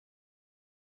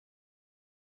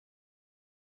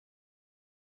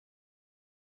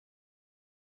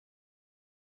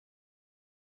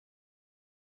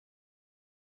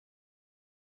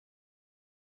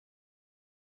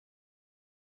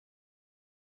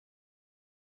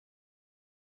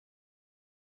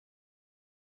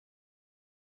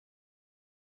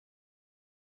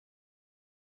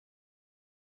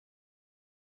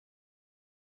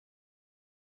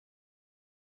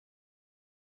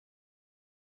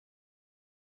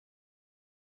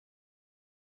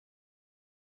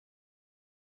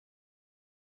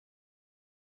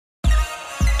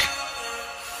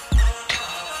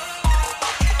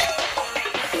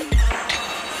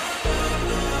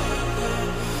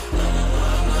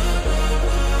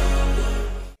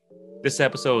This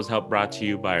episode was helped brought to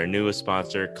you by our newest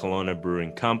sponsor, Kelowna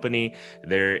Brewing Company.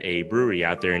 They're a brewery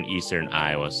out there in eastern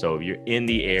Iowa. So if you're in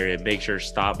the area, make sure to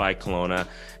stop by Kelowna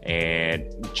and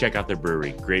check out their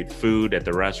brewery. Great food at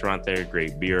the restaurant there,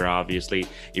 great beer, obviously.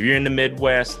 If you're in the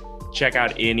Midwest, check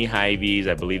out any Hy-Vees.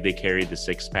 I believe they carry the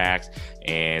 6-packs,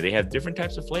 and they have different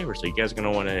types of flavors. So you guys are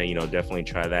going to want to, definitely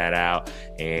try that out.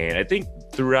 And I think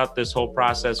throughout this whole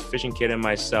process, Fishing Kid and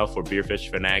myself for Beer Fish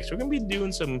Fanatics, we're going to be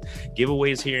doing some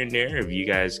giveaways here and there. If you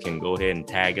guys can go ahead and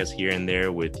tag us here and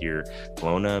there with your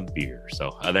Kelowna beer. So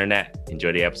other than that,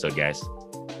 enjoy the episode, guys. It's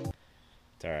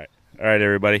all right. All right,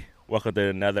 everybody. Welcome to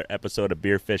another episode of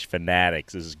Beer Fish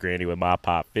Fanatics. This is Granny with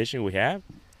MaPop Fishing. We have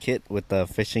Kit with the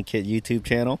Fishing Kit YouTube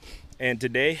channel. And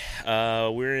today,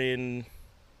 we're in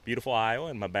beautiful Iowa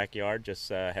in my backyard, just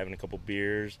having a couple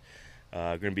beers.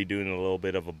 Going to be doing a little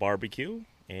bit of a barbecue.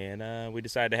 And we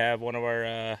decided to have one of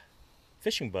our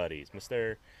fishing buddies,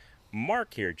 Mr.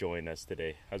 Mark, here join us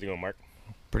today. How's it going, Mark?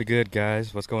 Pretty good,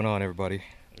 guys. What's going on, everybody?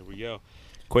 There we go.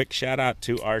 Quick shout out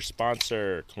to our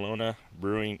sponsor, Kelowna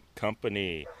Brewing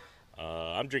Company.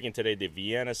 I'm drinking today the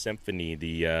Vienna Symphony,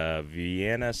 the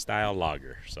Vienna style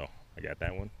lager. So I got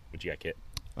that one. What you got, Kit?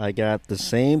 I got the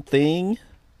same thing.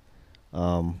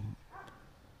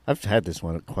 I've had this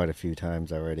one quite a few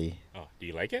times already. Oh, do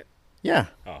you like it? Yeah.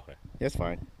 Oh, okay. It's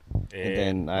fine.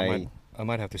 And then I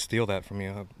might have to steal that from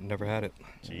you. I've never had it.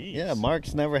 Jeez. Yeah,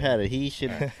 Mark's never had it. He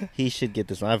should get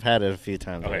this one. I've had it a few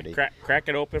times already. Crack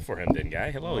it open for him then,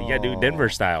 guy. Hello, you gotta do Denver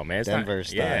style, man. It's Denver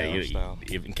style.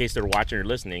 Yeah, in case they're watching or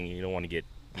listening, you don't want to get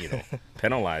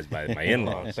penalized by my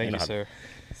in-laws. Thank you, sir.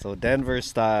 So Denver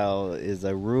style is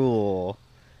a rule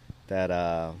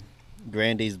that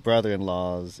Grandy's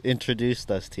brother-in-laws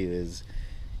introduced us to. Is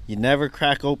you never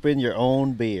crack open your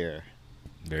own beer.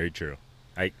 Very true.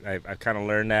 I kind of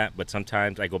learned that, but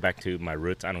sometimes I go back to my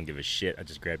roots. I don't give a shit. I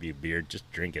just grab you a beer, just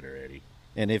drink it already.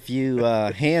 And if you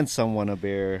hand someone a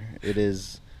beer, it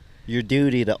is your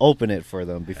duty to open it for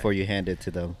them before you hand it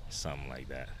to them. Something like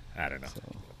that. I don't know. So,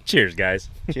 cheers, guys.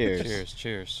 Cheers.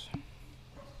 Cheers.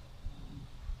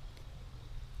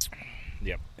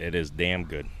 Yep, it is damn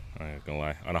good. I'm not gonna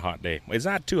lie. On a hot day. It's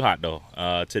not too hot though.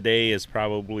 Today is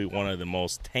probably one of the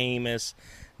most tamest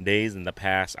days in the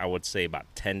past, I would say about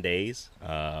 10 days.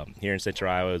 Here in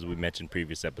Central Iowa, as we mentioned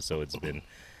previous episodes, it's been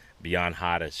beyond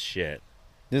hot as shit.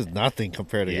 There's nothing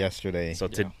compared to yesterday. So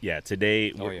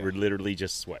today we're literally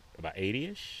just about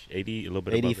 80-ish, 80, a little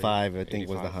bit 85, above 85, I think,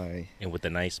 was the high. And with a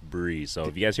nice breeze. So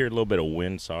if you guys hear a little bit of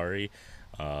wind, sorry.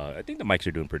 I think the mics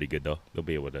are doing pretty good though. They'll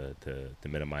be able to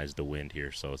minimize the wind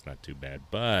here, so it's not too bad.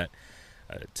 But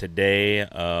today,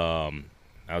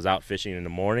 I was out fishing in the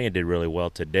morning. I did really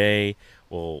well today.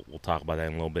 We'll talk about that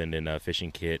in a little bit. And then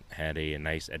Fishing Kit had a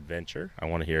nice adventure. I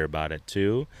want to hear about it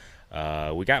too.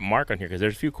 We got Mark on here because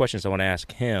there's a few questions I want to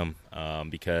ask him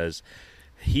because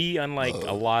he, unlike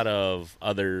a lot of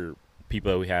other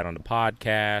people that we had on the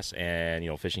podcast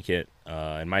and Fishing Kit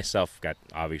and myself, got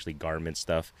obviously Garmin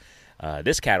stuff.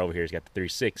 This cat over here has got the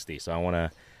 360, so I want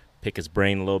to pick his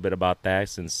brain a little bit about that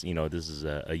since, this is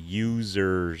a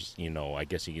user's, I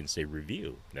guess you can say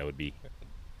review. That would be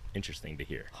interesting to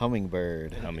hear.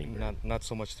 Hummingbird. Not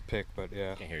so much to pick, but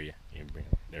yeah. Can't hear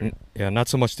you. Yeah, not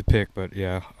so much to pick, but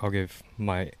yeah, I'll give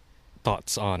my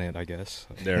thoughts on it, I guess.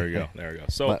 There we go.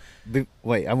 So,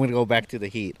 wait, I'm going to go back to the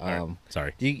heat.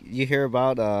 Sorry. Do you hear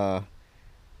about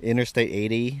Interstate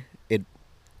 80? It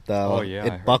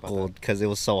buckled because it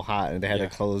was so hot and they had to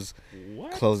close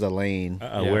the lane.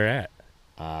 Where at?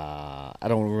 I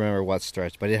don't remember what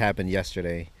stretch, but it happened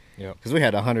yesterday. Yeah. Because we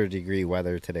had 100-degree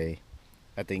weather today.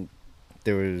 I think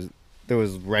there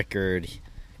was record.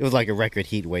 It was like a record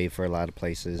heat wave for a lot of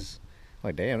places.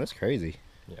 Like, damn, that's crazy.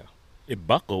 Yeah. It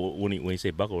buckled. When you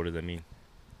say buckle, what does that mean?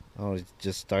 Oh, it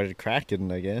just started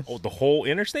cracking, I guess. Oh, the whole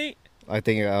interstate? I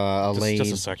think lane.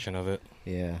 Just a section of it.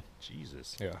 Yeah.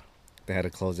 Jesus. Yeah. They had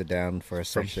to close it down for a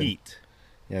section. From heat.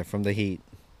 Yeah, from the heat.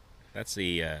 That's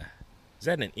is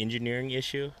that an engineering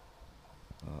issue?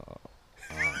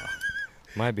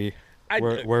 Might be.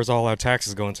 Where's all our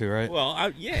taxes going to, right?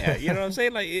 Well, yeah, you know what I'm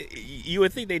saying? Like, you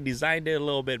would think they designed it a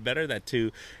little bit better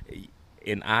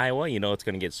in Iowa, it's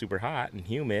going to get super hot and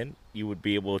humid. You would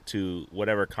be able to,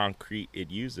 whatever concrete it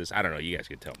uses, I don't know, you guys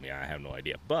could tell me, I have no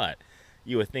idea. But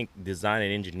you would think design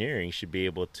and engineering should be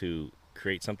able to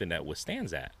create something that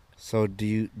withstands that. So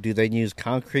do they use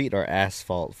concrete or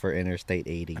asphalt for Interstate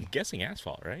 80? I'm guessing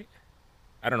asphalt, right?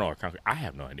 I don't know, or concrete. I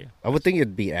have no idea. I would think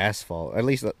it'd be asphalt. At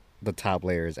least the top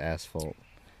layer is asphalt.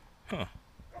 Huh.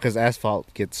 Because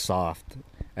asphalt gets soft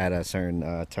at a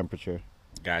certain temperature.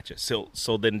 Gotcha.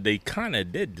 So then they kind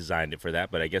of did design it for that,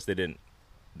 but I guess they didn't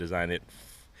design it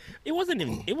It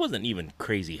wasn't even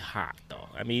crazy hot though.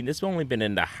 I mean, it's only been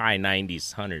in the high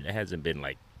 90s, 100. It hasn't been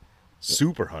like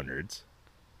super hundreds.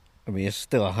 I mean, it's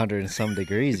still 100 and some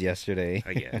degrees yesterday.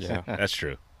 I guess. Yeah. That's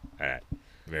true. All right.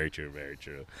 Very true. Very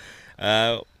true.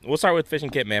 We'll start with Fishing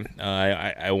Kit, man.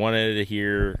 I wanted to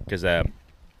hear, because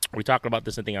we talked about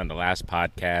this, I think, on the last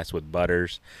podcast with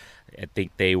Butters. I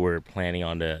think they were planning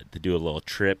on to do a little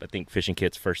trip. I think Fishing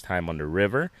Kit's first time on the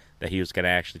river, that he was going to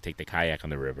actually take the kayak on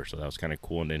the river. So that was kind of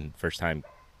cool. And then first time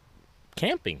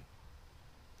camping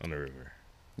on the river.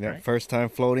 Yeah, right? First time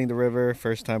floating the river,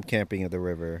 first time camping at the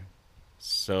river.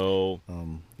 So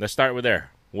let's start with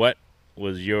there. What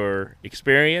was your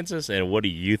experiences, and what do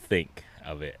you think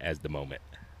of it as the moment?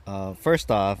 First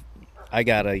off, I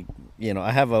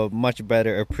have a much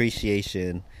better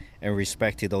appreciation and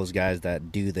respect to those guys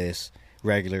that do this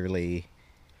regularly,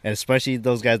 and especially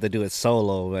those guys that do it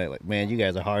solo. Like, man, you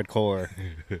guys are hardcore.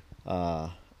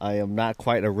 I am not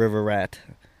quite a river rat.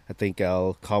 I think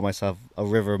I'll call myself a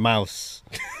river mouse.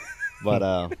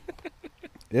 But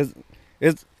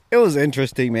it was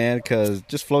interesting, man, because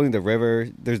just floating the river,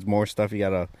 there's more stuff you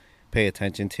gotta pay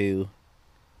attention to.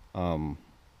 Our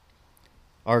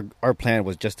plan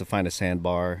was just to find a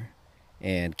sandbar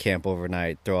and camp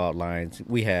overnight, throw out lines.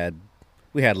 We had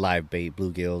live bait,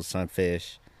 bluegills,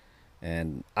 sunfish,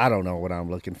 and I don't know what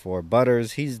I'm looking for.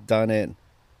 Butters, he's done it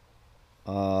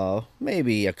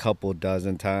maybe a couple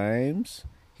dozen times.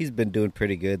 He's been doing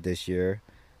pretty good this year,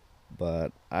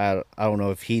 but I don't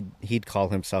know if he'd call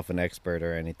himself an expert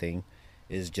or anything.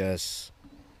 We're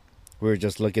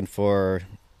just looking for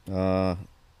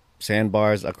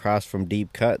sandbars across from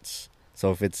deep cuts.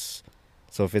 So if it's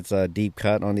a deep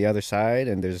cut on the other side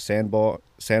and there's a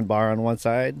sandbar on one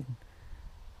side,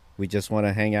 we just want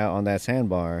to hang out on that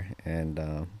sandbar.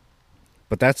 And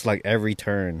but that's like every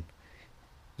turn.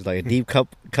 There's like a deep cut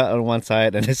on one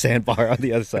side and a sandbar on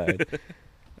the other side.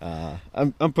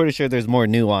 I'm pretty sure there's more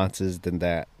nuances than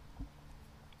that.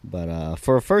 But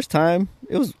for a first time,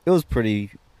 it was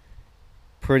pretty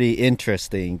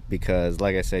interesting because,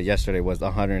 like I said, yesterday was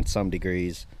 100 and some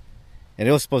degrees. And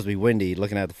it was supposed to be windy.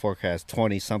 Looking at the forecast,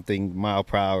 20-something mile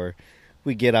per hour.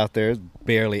 We get out there, there's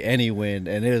barely any wind,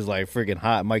 and it was like freaking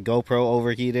hot. My GoPro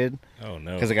overheated. Oh,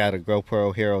 no. Because I got a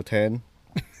GoPro Hero 10.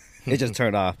 It just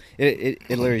turned off. It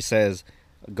literally says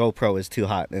GoPro is too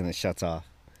hot, and it shuts off.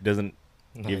 Doesn't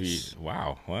give you... Nice.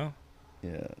 Wow. Well,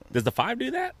 Yeah. does the 5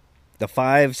 do that? The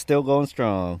 5 still going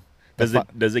strong.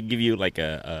 Does it give you like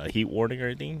a heat warning or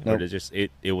anything? Nope. Or does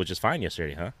it was just fine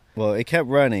yesterday, huh? Well, it kept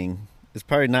running. It's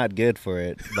probably not good for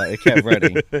it, but it kept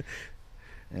running.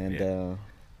 And I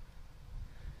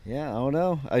don't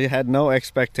know. I had no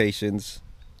expectations.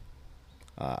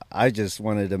 I just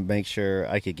wanted to make sure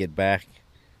I could get back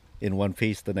in one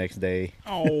piece the next day.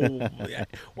 Oh, yeah.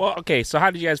 Well, okay. So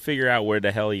how did you guys figure out where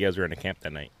the hell you guys were going to camp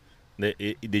that night?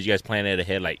 Did you guys plan it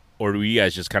ahead, or were you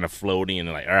guys just kind of floating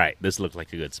and like, all right, this looks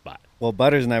like a good spot? Well,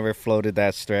 Butters never floated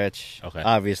that stretch. Okay.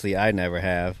 Obviously, I never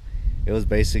have. It was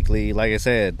basically, like I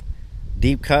said,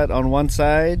 deep cut on one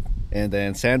side and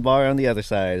then sandbar on the other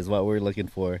side is what we're looking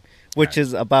for, which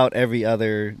is about every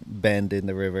other bend in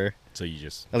the river. So you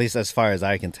just... At least as far as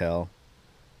I can tell.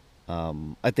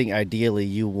 I think ideally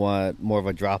you want more of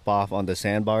a drop off on the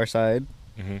sandbar side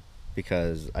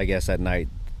because I guess at night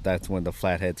that's when the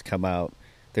flatheads come out.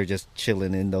 They're just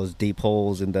chilling in those deep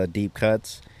holes in the deep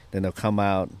cuts. Then they'll come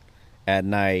out at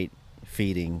night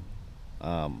feeding.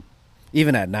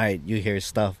 Even at night you hear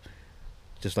stuff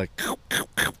just like...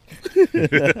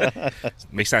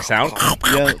 Makes that sound?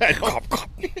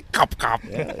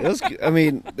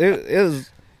 It was...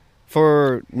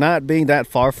 For not being that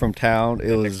far from town,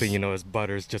 it was... Next thing you know, is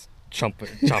Butters just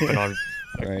chomping on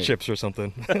Right. chips or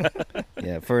something.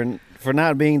 Yeah, for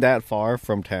not being that far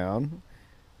from town,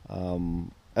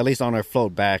 at least on our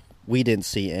float back, we didn't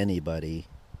see anybody.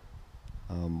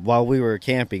 While we were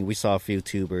camping, we saw a few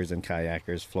tubers and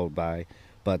kayakers float by,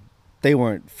 but they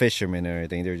weren't fishermen or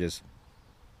anything. They were just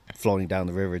floating down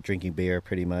the river, drinking beer,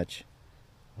 pretty much.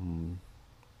 I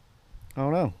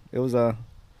don't know. It was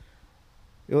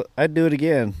I'd do it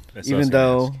again, even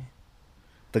though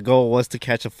the goal was to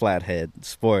catch a flathead.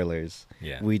 Spoilers.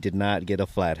 Yeah. We did not get a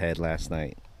flathead last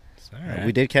night. All right.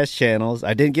 We did catch channels.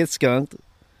 I didn't get skunked.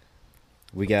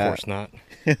 Of course not.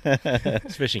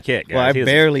 It's Fishing Kit, guys. Well, I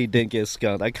barely didn't get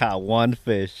skunked. I caught one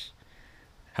fish.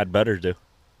 How'd Butters do?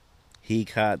 He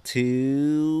caught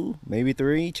 2, maybe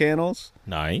 3 channels.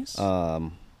 Nice.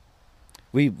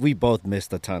 We both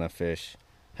missed a ton of fish.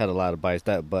 Had a lot of bites,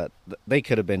 but they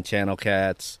could have been channel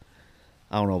cats.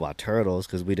 I don't know about turtles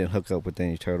because we didn't hook up with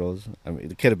any turtles. I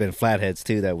mean, it could have been flatheads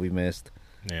too that we missed.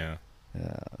 Yeah.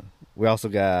 We also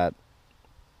got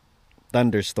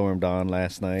thunderstormed on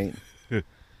last night.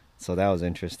 So that was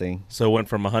interesting. So it went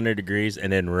from 100 degrees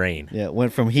and then rain. Yeah, it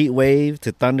went from heat wave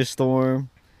to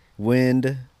thunderstorm,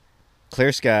 wind,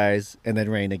 clear skies, and then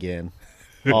rain again.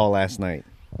 All last night.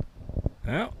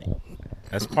 Well,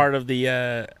 that's part of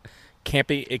the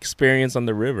camping experience on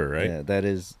the river, right? Yeah, that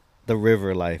is the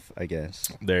river life, I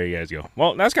guess. There you guys go.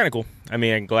 Well, that's kind of cool. I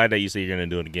mean, I'm glad that you say you're going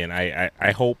to do it again.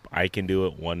 I hope I can do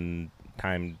it one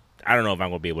time. I don't know if I'm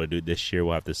going to be able to do it this year.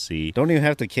 We'll have to see. Don't even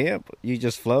have to camp. You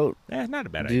just float. Yeah, not a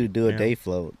bad idea. Do a day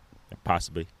float.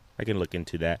 Possibly. I can look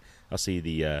into that. I'll see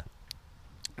the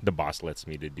boss lets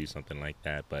me to do something like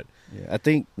that. But yeah, I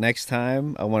think next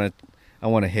time I want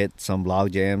to hit some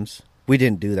log jams. We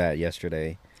didn't do that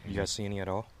yesterday. You guys see any at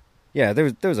all? Yeah,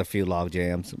 there was a few log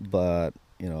jams, but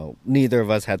neither of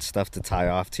us had stuff to tie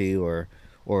off to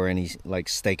or any like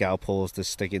stakeout poles to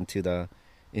stick into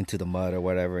the mud or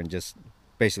whatever, and just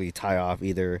basically tie off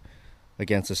either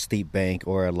against a steep bank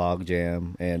or a log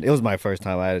jam. And it was my first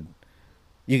time.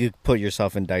 You could put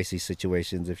yourself in dicey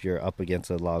situations if you're up against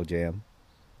a log jam.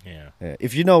 yeah.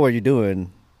 If you know what you're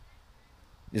doing,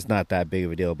 it's not that big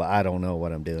of a deal. But I don't know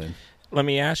what I'm doing. Let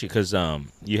me ask you, because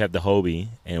you have the Hobie,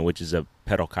 which is a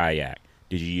pedal kayak.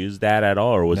 Did you use that at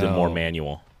all, or was it more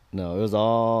manual? No, it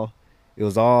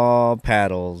was all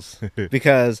paddles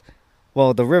because,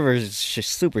 well, the river is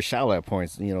super shallow at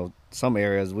points. Some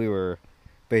areas we were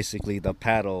basically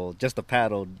just the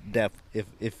paddle depth,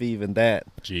 if even that.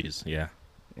 Jeez, yeah.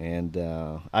 And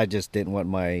I just didn't want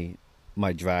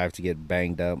my drive to get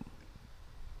banged up.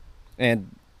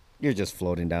 And you're just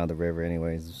floating down the river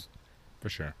anyways. For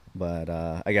sure. But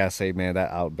I gotta say, man,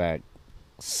 that Outback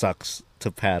sucks to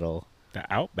paddle. The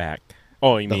Outback?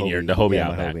 Oh, you mean the Hobie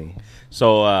Outback. Hobie.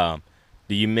 So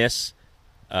do you miss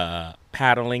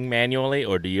paddling manually,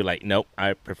 or do you nope,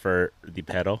 I prefer the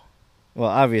pedal? Well,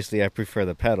 obviously I prefer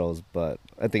the pedals, but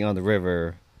I think on the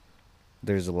river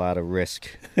there's a lot of risk.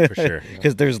 For sure.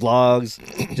 Because there's logs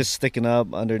just sticking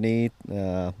up underneath.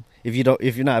 If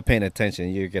you're not paying attention,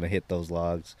 you're gonna hit those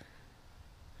logs.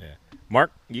 Yeah.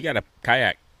 Mark, you got a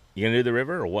kayak. You gonna do the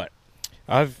river or what?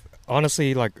 I've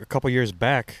honestly, a couple years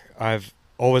back, I've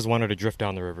always wanted to drift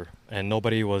down the river, and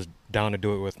nobody was down to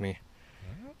do it with me.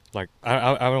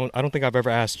 I don't think I've ever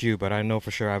asked you, but I know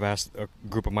for sure I've asked a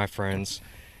group of my friends,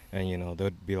 and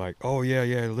they'd be like, "Oh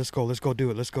yeah, let's go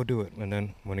do it." And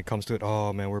then when it comes to it,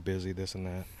 oh man, we're busy, this and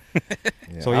that.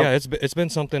 Yeah. So yeah, it's been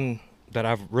something that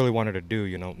I've really wanted to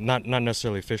do. Not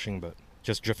necessarily fishing, but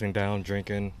just drifting down,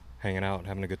 drinking, hanging out,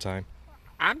 having a good time.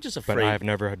 I'm just afraid. But I've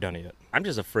never done it yet. I'm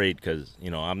just afraid because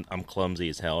I'm clumsy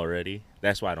as hell already.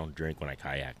 That's why I don't drink when I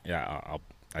kayak. Yeah,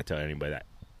 I tell anybody that.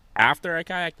 After I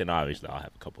kayak, then obviously I'll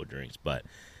have a couple of drinks. But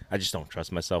I just don't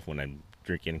trust myself when I'm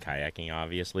drinking and kayaking,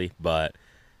 obviously. But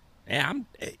yeah,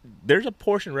 there's a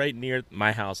portion right near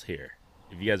my house here.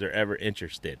 If you guys are ever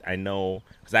interested, I know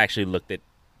because I actually looked at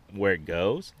where it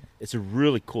goes. It's a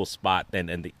really cool spot, and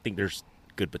I think there's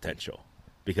good potential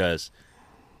because.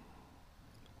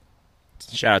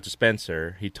 Shout out to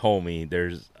Spencer. He told me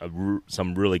there's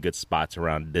some really good spots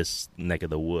around this neck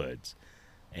of the woods.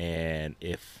 And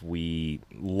if we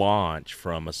launch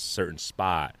from a certain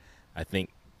spot, I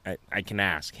think I can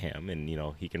ask him, and,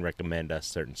 he can recommend us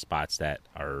certain spots that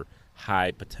are high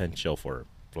potential for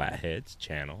flatheads,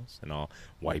 channels, and all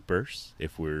wipers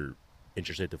if we're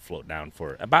interested to float down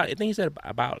for I think he said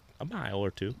about a mile or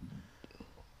two.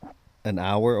 An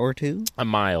hour or two? A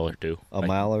mile or two. A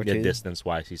mile or two?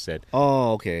 Distance-wise, he said.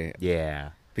 Oh, okay. Yeah.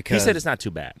 Because he said it's not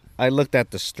too bad. I looked at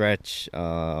the stretch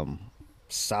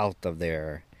south of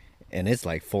there, and it's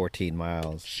like 14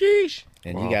 miles. Sheesh.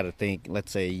 And you got to think,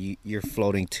 let's say you're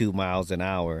floating 2 miles an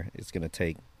hour. It's going to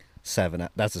take 7.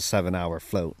 That's a 7-hour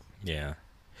float. Yeah.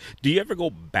 Do you ever go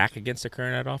back against the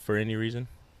current at all for any reason?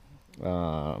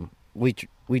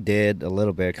 We did a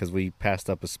little bit because we passed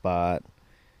up a spot.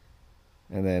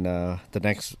 And then the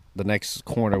next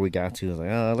corner we got to was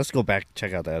like, let's go back and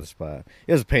check out the other spot.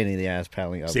 It was a pain in the ass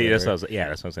paddling up. See, that's what I was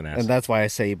going to ask. And that's why I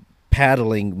say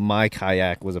paddling my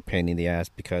kayak was a pain in the ass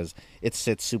because it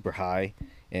sits super high,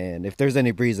 and if there's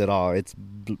any breeze at all,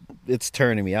 it's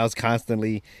turning me. I was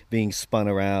constantly being spun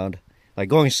around. Like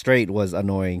going straight was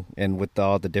annoying, and with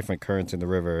all the different currents in the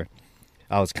river,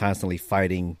 I was constantly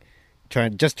fighting,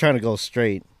 trying to go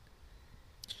straight.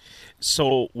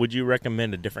 So, would you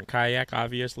recommend a different kayak?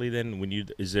 Obviously, then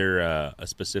is there a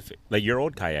specific your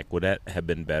old kayak? Would that have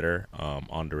been better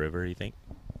on the river? You think?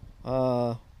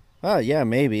 Yeah,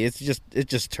 maybe. It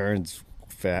just turns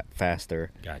faster.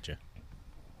 Gotcha.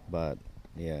 But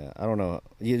yeah, I don't know.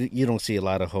 You don't see a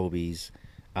lot of Hobies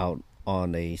out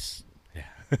on a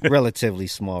relatively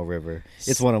small river.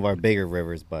 It's one of our bigger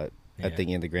rivers, but I think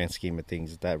in the grand scheme of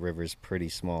things, that river's pretty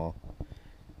small.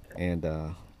 And,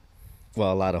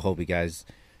 well, a lot of Hobie guys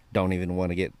don't even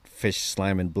want to get fish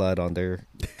slamming blood on their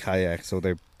kayak, so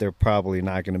they're probably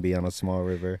not going to be on a small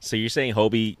river. So you're saying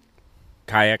Hobie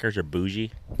kayakers are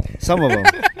bougie? Some of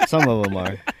them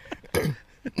are.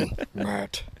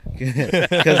 Matt.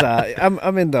 Because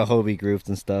I'm in the Hobie groups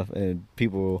and stuff, and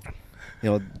people,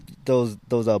 those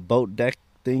boat deck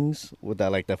things with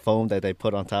that, like the foam that they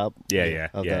put on top.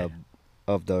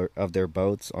 Of their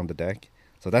boats on the deck.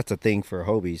 So that's a thing for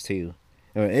Hobies too.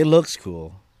 I mean, it looks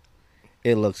cool,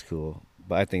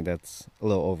 but I think that's a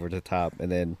little over the top. And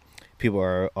then people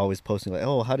are always posting like,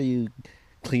 "Oh, how do you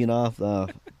clean off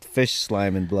fish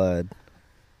slime and blood?"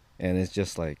 And it's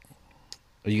just like,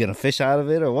 are you gonna fish out of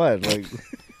it or what? Like,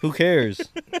 who cares?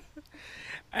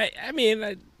 I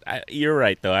mean, you're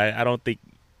right though. I don't think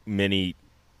many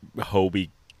Hobie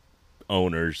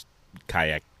owners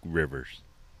kayak rivers.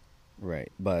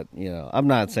 Right, but I'm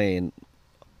not saying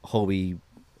Hobie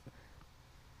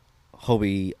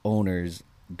owners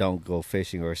don't go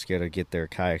fishing or are scared to get their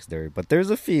kayaks dirty, but there's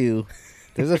a few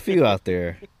out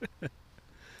there.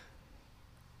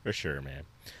 For sure, man.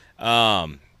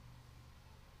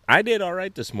 I did all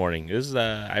right this morning.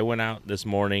 I went out this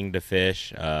morning to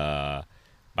fish by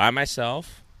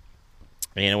myself,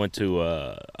 and I went to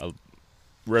a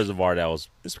reservoir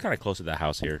it's kind of close to the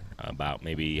house here, about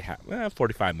maybe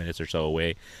 45 minutes or so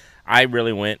away. I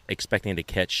really went expecting to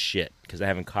catch shit because I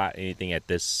haven't caught anything at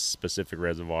this specific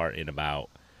reservoir in about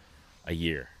a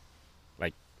year.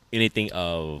 Like anything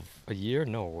of A year?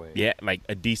 No way. Yeah, like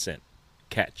a decent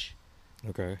catch.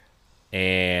 Okay.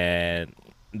 And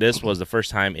this was the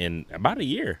first time in about a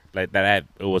year like that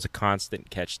it was a constant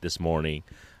catch this morning.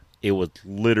 It was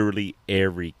literally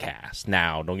every cast.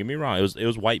 Now, don't get me wrong, it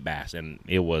was white bass, and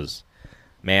it was,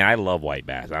 man, I love white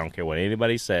bass. I don't care what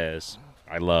anybody says.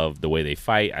 I love the way they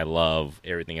fight. I love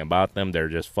everything about them. They're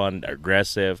just fun, they're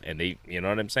aggressive, and you know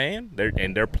what I'm saying?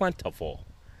 They're plentiful.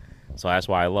 So that's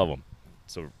why I love them.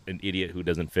 So an idiot who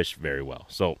doesn't fish very well.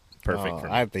 So perfect for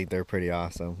me. I think they're pretty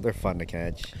awesome. They're fun to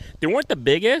catch. They weren't the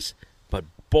biggest, but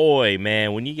boy,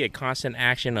 man, when you get constant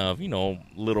action of,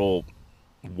 little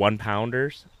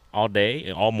 1-pounders all day,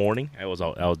 all morning. I was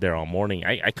there all morning.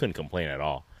 I couldn't complain at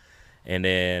all. And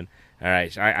then, all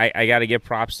right, so I got to give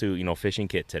props to Fishing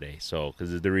Kit today. So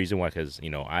because the reason why,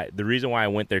 the reason why I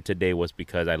went there today was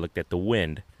because I looked at the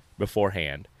wind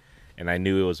beforehand, and I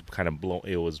knew it was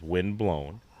it was wind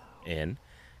blown in,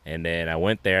 and then I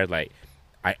went there like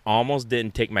I almost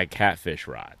didn't take my catfish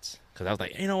rods because I was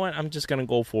like, you know what, I'm just gonna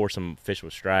go for some fish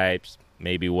with stripes,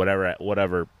 maybe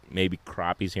whatever, maybe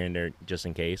crappies here and there just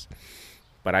in case.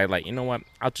 But I you know what?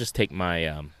 I'll just take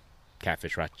my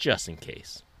catfish rod just in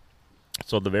case.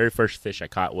 So the very first fish I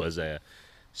caught was a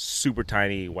super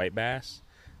tiny white bass.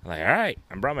 I'm like, all right,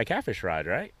 I brought my catfish rod,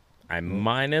 right? I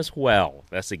might as well.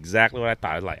 That's exactly what I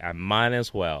thought. I was like, I might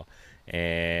as well.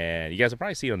 And you guys will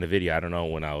probably see it on the video. I don't know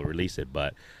when I'll release it,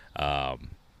 but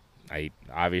I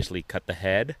obviously cut the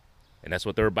head, and that's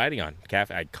what they were biting on.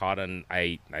 I caught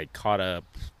a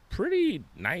pretty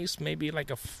nice, maybe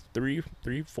like a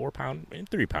 4 pound,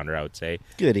 3-pounder, I would say.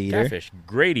 Good eater. Catfish,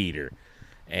 great eater.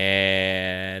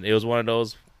 And it was one of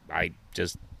those, I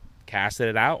just casted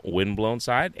it out, wind blown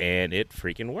side, and it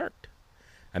freaking worked.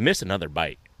 I missed another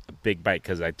bite, a big bite,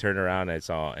 because I turned around and I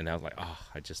saw, and I was like, oh,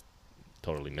 I just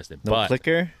totally missed it. No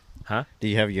clicker? Huh? Do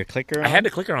you have your clicker on? I had the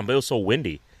clicker on, but it was so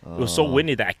windy. It was so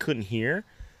windy that I couldn't hear.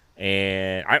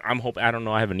 And I'm hoping, I don't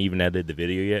know, I haven't even edited the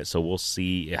video yet, so we'll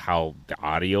see how the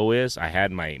audio is. I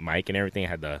had my mic and everything, I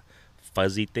had the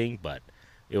fuzzy thing, but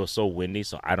it was so windy,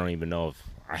 so I don't even know if,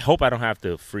 I hope I don't have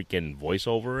to freaking voice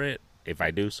over it. If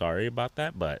I do, sorry about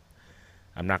that, but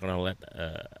I'm not going to let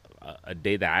a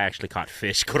day that I actually caught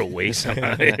fish go to waste.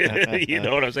 You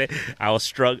know what I'm saying?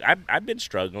 I've been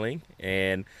struggling,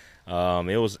 and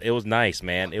it was nice,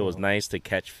 man. It was nice to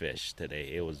catch fish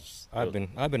today. I've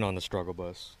been on the struggle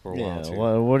bus for a while too.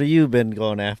 Well, what have you been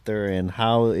going after, and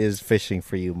how is fishing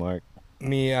for you, Mark?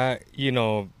 Me,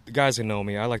 the guys who know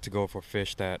me, I like to go for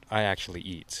fish that I actually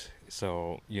eat.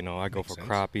 So, I go for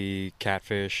crappie,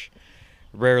 catfish.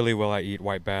 Rarely will I eat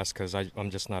white bass because I'm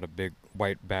just not a big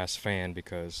white bass fan,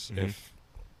 because if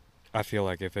I feel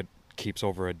like if it keeps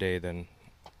over a day, then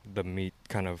the meat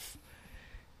kind of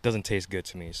doesn't taste good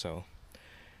to me. So,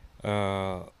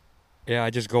 I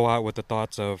just go out with the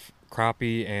thoughts of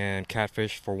crappie and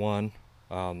catfish for one.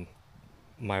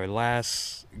 My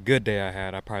last good day I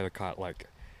had, I probably caught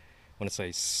I want to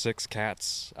say 6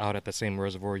 cats out at the same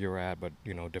reservoir you were at, but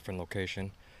different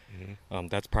location.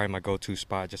 That's probably my go-to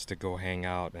spot just to go hang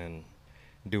out and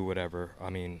do whatever. I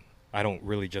mean, I don't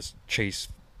really just chase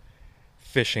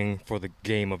fishing for the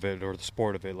game of it or the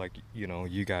sport of it like,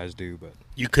 you guys do, but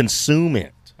You consume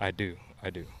it. I do.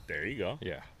 There you go.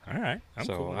 Yeah. All right. I'm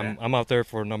So cool with I'm that. I'm out there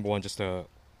for number one just to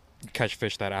catch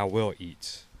fish that I will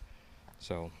eat.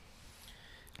 So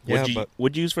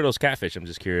What'd you use for those catfish? I'm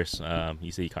just curious.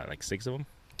 You said you caught like 6 of them?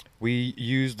 we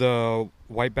use the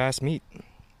white bass meat.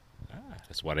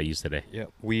 That's what I used today. Yeah.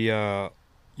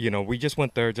 We just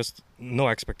went there, just no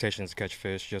expectations to catch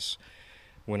fish. Just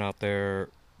went out there,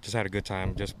 just had a good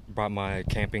time. Just brought my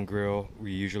camping grill.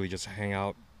 We usually just hang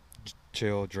out,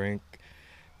 chill, drink,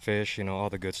 fish, all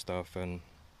the good stuff. And,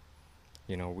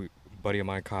 buddy of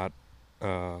mine caught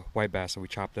white bass, so we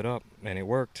chopped it up, and it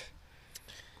worked.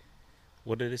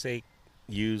 What did they say?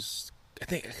 I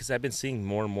think, because I've been seeing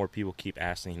more and more people keep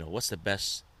asking, what's the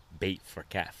best bait for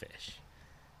catfish?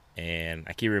 And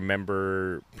I can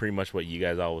remember pretty much what you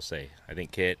guys always say. I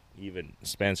think Kit, even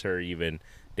Spencer, even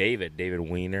David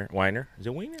Weiner. Is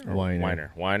it Weiner? Or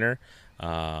Weiner.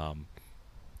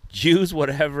 Use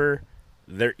whatever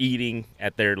they're eating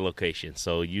at their location.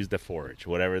 So use the forage,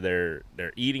 whatever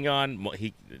they're eating on.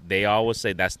 They always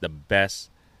say that's the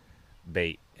best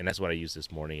bait, and that's what I used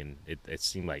this morning, and it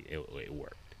seemed like it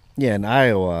worked. Yeah, in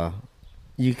Iowa,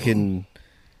 you can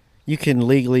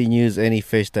legally use any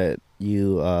fish that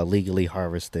you legally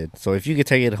harvested. So if you could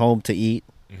take it home to eat,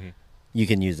 you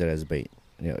can use it as bait.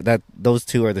 Those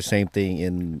two are the same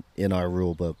thing in our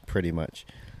rule book, pretty much.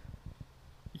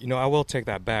 I will take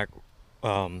that back.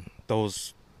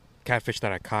 Those catfish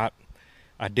that I caught,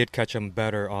 I did catch them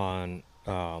better on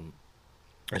a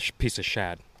piece of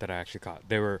shad that I actually caught.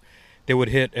 They would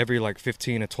hit every like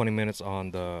 15 to 20 minutes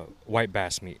on the white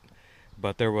bass meat,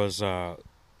 but there was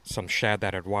some shad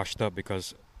that had washed up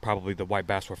because probably the white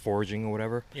bass were foraging or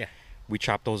whatever. Yeah, we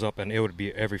chopped those up, and it would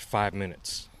be every 5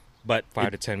 minutes. But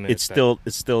 5 to 10 minutes.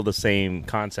 It's still the same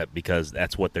concept because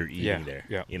that's what they're eating there.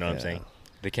 Yeah. You know what I'm saying?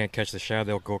 They can't catch the shad;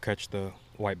 they'll go catch the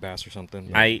white bass or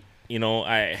something. I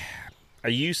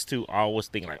used to always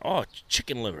think like, oh,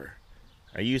 chicken liver.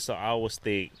 I used to always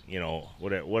think,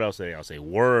 what else did I say?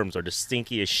 Worms are the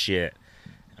stinkiest shit.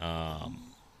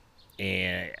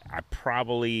 And I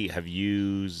probably have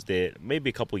used it maybe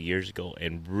a couple years ago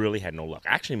and really had no luck.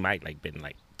 Actually, might been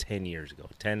 10 years ago,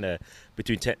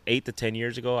 8 to 10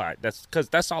 years ago. That's because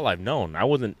that's all I've known. I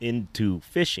wasn't into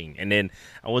fishing, and then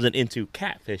I wasn't into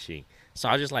catfishing. So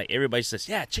I was just like, everybody says,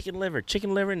 yeah, chicken liver, and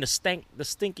the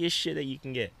stinkiest shit that you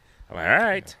can get. I'm like, all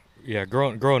right. Yeah,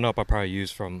 growing up, I probably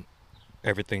used from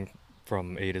everything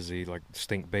from A to Z, like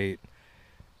stink bait,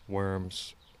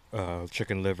 worms,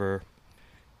 chicken liver.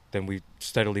 Then we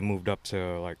steadily moved up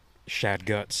to like shad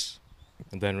guts,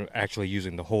 and then actually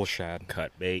using the whole shad.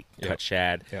 Cut bait, cut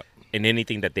shad, Yep. and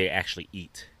anything that they actually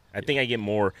eat. I think I get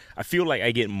more, I feel like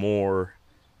I get more,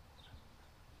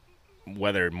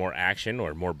 whether more action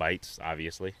or more bites,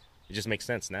 obviously. It just makes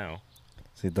sense now.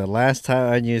 See, the last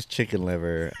time I used chicken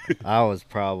liver, I was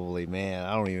probably,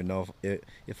 I don't even know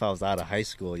if I was out of high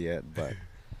school yet, but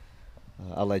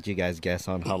I'll let you guys guess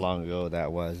on how long ago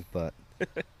that was. But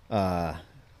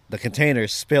the container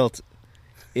spilt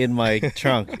in my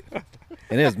trunk,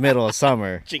 and it was middle of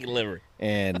summer. Chicken liver.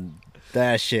 And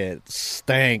that shit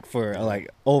stank for like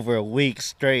over a week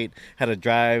straight. Had to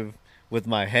drive with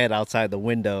my head outside the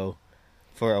window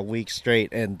for a week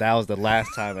straight, and that was the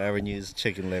last time I ever used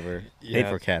chicken liver made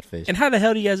for catfish. And how the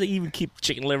hell do you guys even keep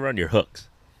chicken liver on your hooks?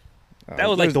 That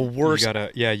was like the worst.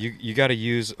 You gotta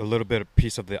use a little bit of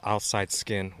piece of the outside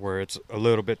skin where it's a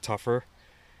little bit tougher.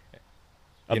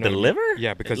 Of the liver?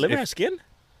 Yeah, because liver has skin?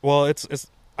 Well, it's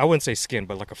I wouldn't say skin,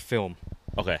 but like a film.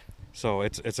 Okay. So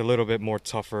it's a little bit more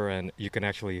tougher, and you can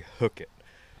actually hook it.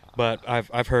 But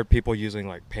I've heard people using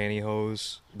like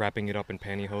pantyhose, wrapping it up in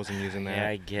pantyhose and using that. Yeah,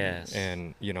 I guess.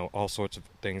 And all sorts of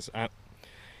things.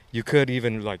 You could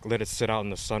even like let it sit out in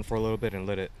the sun for a little bit and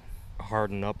let it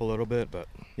harden up a little bit. But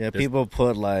people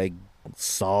put like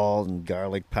salt and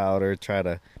garlic powder, try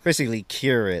to basically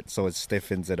cure it so it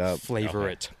stiffens it up. Flavor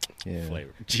it. Yeah.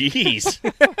 Flavor. Jeez.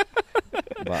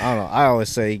 But I don't know. I always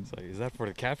say, Like, is that for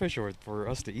the catfish or for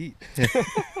us to eat?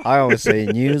 I always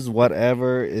say, use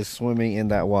whatever is swimming in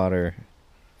that water.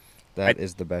 That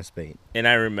is the best bait. And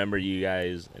I remember you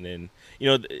guys, and then,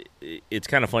 it's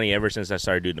kind of funny, ever since I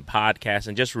started doing the podcast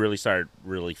and just really started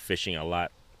fishing a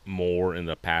lot more in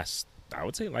the past, I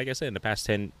would say, like I said, in the past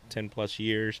 10 plus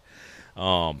years,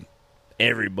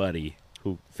 everybody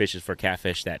who fishes for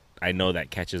catfish that I know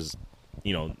that catches,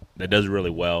 that does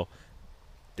really well,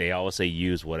 they always say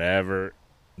use whatever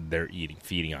they're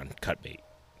feeding on cut bait.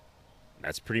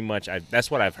 That's pretty much, that's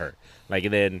what I've heard.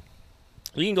 Like, then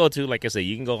you can go to, like I said,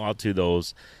 you can go out to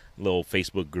those little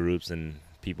Facebook groups and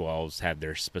people always have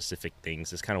their specific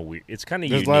things. It's kind of weird. It's kind of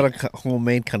There's unique. a lot of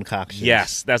homemade concoctions.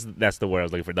 Yes, that's the word I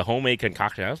was looking for. The homemade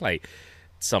concoction. I was like,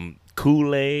 some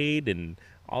Kool-Aid and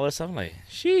all this stuff. I'm like,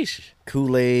 sheesh.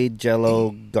 Kool-Aid,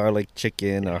 Jello, garlic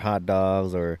chicken, or hot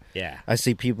dogs, or Yeah. I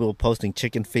see people posting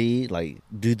chicken feet. Like,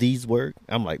 do these work?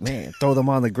 I'm like, man, throw them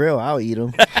on the grill. I'll eat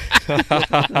them.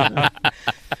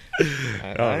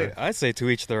 I say to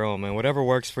each their own, man. Whatever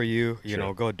works for you, you Sure.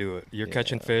 know, go do it. You're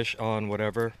catching fish on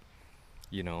whatever,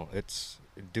 you know. It's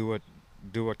do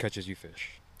what catches you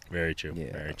fish. Very true.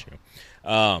 Yeah. Very true.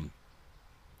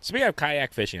 Speaking of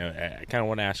kayak fishing, I kind of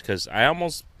want to ask because I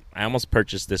almost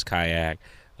purchased this kayak,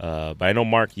 but I know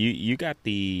Mark, you got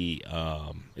the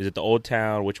is it the Old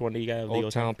Town? Which one do you got? The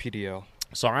Old Town PDL.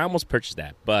 So I almost purchased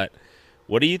that, but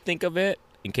what do you think of it?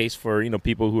 In case for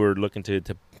people who are looking to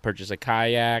purchase a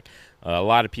kayak, a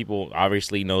lot of people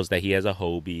obviously knows that he has a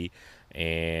Hobie,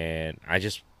 and I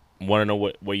just want to know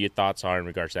what your thoughts are in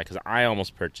regards to that because I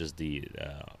almost purchased the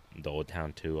Old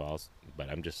Town too. But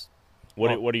I'm just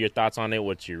what are your thoughts on it?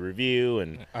 What's your review?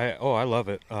 And I love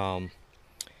it.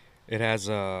 It has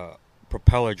a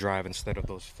propeller drive instead of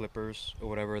those flippers or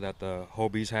whatever that the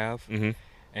Hobies have,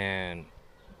 and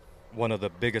one of the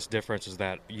biggest differences is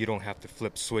that you don't have to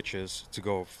flip switches to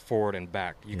go forward and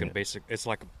back. You can it's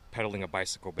like pedaling a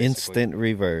bicycle, basically. Instant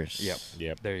reverse.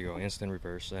 Yep. There you go, instant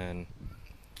reverse. And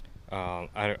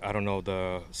I don't know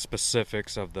the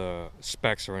specifics of the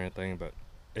specs or anything, but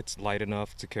it's light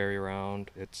enough to carry around.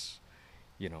 It's,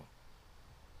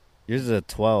 Yours is a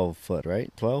 12 foot,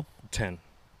 right? 12? 10.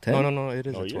 10? No, it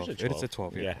is Oh, a yours 12. is a 12. It's a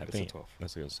 12, yeah. I It's think a 12.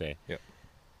 that's what I was gonna say. Yep.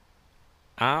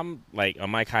 I'm like on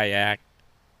my kayak,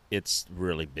 it's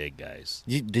really big, guys.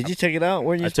 Did you take it out?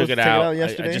 Weren't you I supposed took to it take out. it out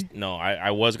yesterday?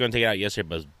 I was going to take it out yesterday,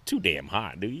 but it was too damn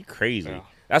hot, dude. You crazy. Yeah.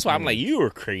 That's why I'm like, you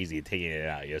were crazy taking it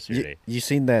out yesterday. You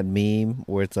seen that meme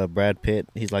where it's Brad Pitt?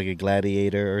 He's like a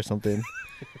gladiator or something.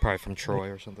 Probably from Troy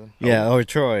or something. Yeah, or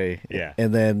Troy. Yeah.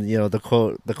 And then the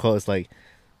quote is like,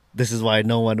 "This is why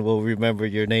no one will remember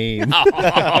your name."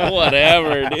 Oh,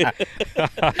 whatever, dude.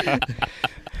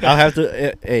 I'll have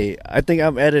to. Hey, I think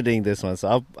I'm editing this one,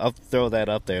 so I'll throw that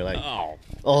up there. Like,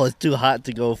 oh, it's too hot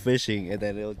to go fishing, and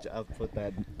then I'll put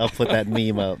that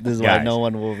meme up. This is why Guys. no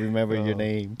one will remember your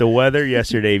name. The weather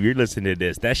yesterday, if you're listening to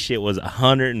this, that shit was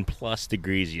 100 and plus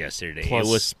degrees yesterday. It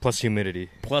was Plus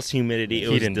humidity. plus humidity. It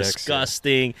Heat was index,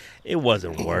 disgusting. It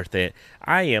wasn't worth it.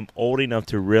 I am old enough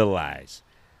to realize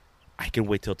I can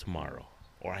wait till tomorrow,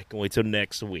 or I can wait till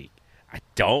next week. I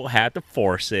don't have to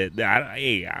force it.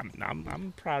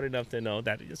 I'm proud enough to know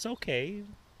that it's okay.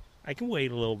 I can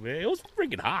wait a little bit. It was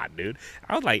freaking hot, dude.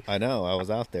 I was like, I know. I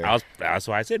was out there. that's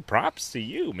why I said props to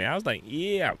you, man. I was like,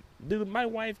 yeah, dude. My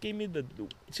wife gave me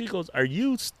she goes, "Are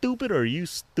you stupid or are you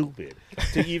stupid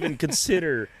to even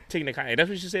consider taking a kayak?" That's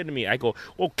what she said to me. I go,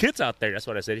 "Well, kid's out there." That's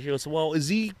what I said. She goes, "Well, is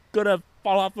he gonna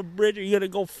fall off a bridge? Are you gonna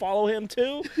go follow him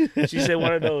too?" She said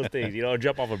one of those things,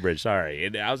 jump off a bridge. Sorry.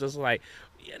 And I was just like,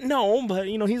 no, but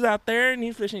he's out there and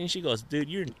he's fishing. And she goes,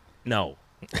 "Dude, no."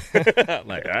 I'm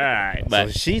like, all right, but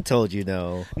So she told you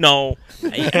no. no.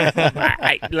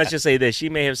 Let's just say this: she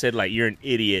may have said like, "You're an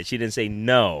idiot." She didn't say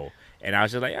no, and I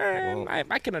was just like, all right, Well,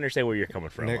 I can understand where you're coming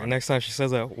from. Next time she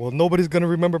says that, well, nobody's going to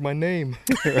remember my name.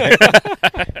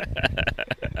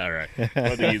 All right,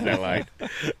 I'll use that line.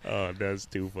 Oh, that's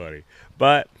too funny.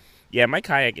 But yeah, my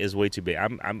kayak is way too big.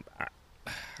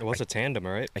 It was a tandem,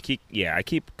 right? I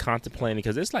keep contemplating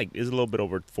because it's a little bit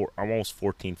over almost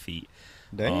 14 feet.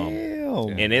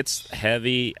 Damn. And it's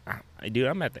heavy. Dude,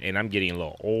 I'm getting a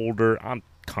little older. I'm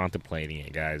contemplating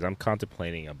it, guys. I'm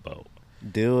contemplating a boat.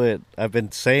 Do it. I've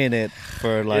been saying it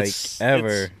for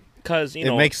ever. Because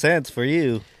It makes sense for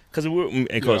you.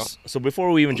 So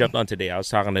before we even jumped on today, I was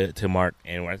talking to Mark,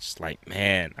 and we're just like,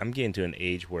 man, I'm getting to an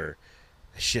age where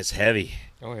this shit's heavy.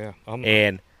 Oh, yeah.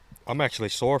 I'm actually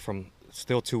sore from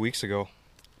still 2 weeks ago.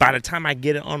 By the time I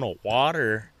get it on the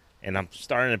water and I'm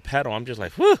starting to pedal, I'm just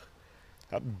like, whew,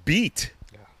 I'm beat.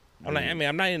 Yeah.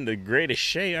 I'm not in the greatest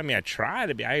shape. I try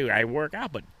to be. I work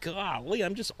out, but golly,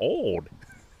 I'm just old.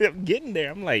 I'm getting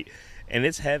there. I'm like, and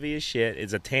it's heavy as shit.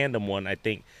 It's a tandem one. I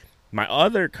think my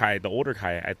other kayak, the older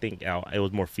kayak, I think it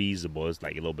was more feasible. It's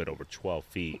like a little bit over 12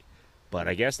 feet. But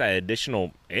I guess that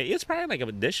additional, it's probably like an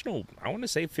additional, I want to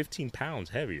say 15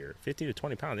 pounds heavier, 15 to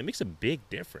 20 pounds. It makes a big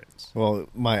difference. Well,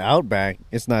 my Outback,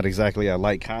 it's not exactly a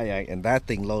light kayak, and that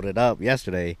thing loaded up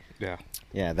yesterday. Yeah.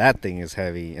 Yeah, that thing is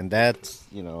heavy, and that's,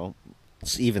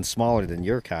 it's even smaller than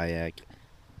your kayak.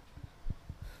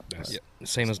 Yeah,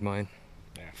 same as mine.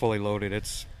 Yeah. Fully loaded.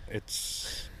 It's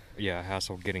a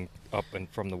hassle getting up and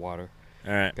from the water.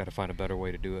 All right. Got to find a better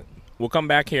way to do it. we'll come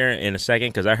back here in a second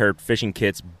because I heard Fishing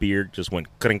Kit's beard just went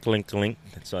clink, clink, clink.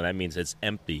 So that means it's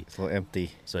empty. So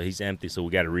empty. So he's empty. So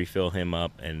we got to refill him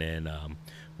up, and then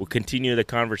we'll continue the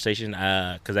conversation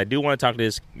because I do want to talk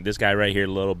to this guy right here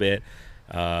a little bit.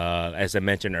 As I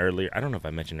mentioned earlier, I don't know if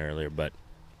I mentioned earlier, but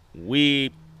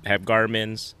we have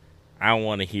Garmin's. I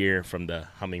want to hear from the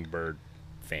Humminbird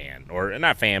fan, or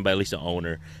not fan, but at least the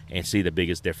owner, and see the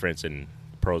biggest difference in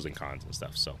pros and cons and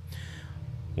stuff. So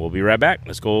we'll be right back.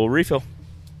 Let's go refill.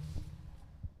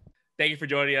 Thank you for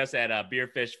joining us at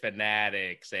Beerfish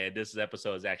Fanatics, and this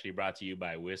episode is actually brought to you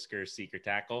by Whisker Seeker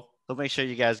Tackle. So make sure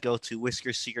you guys go to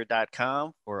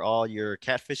whiskerseeker.com for all your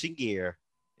catfishing gear.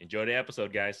 Enjoy the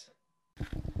episode, guys.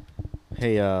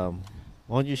 Hey,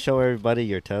 why don't you show everybody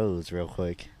your toes real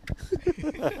quick?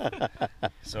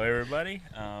 So everybody,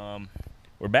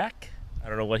 we're back. I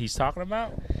don't know what he's talking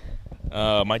about.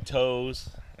 My toes.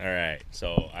 All right.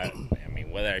 So I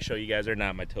mean, whether I show you guys or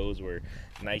not, my toes were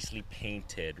nicely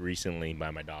painted recently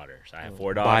by my daughters. I have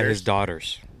 4 daughters. By his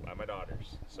daughters. By my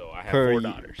daughters. So I have 4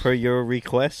 daughters. Per your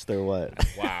request or what?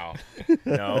 Wow.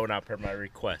 No, not per my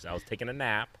request. I was taking a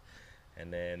nap,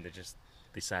 and then they just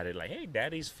decided, like, hey,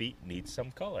 Daddy's feet need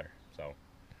some color. So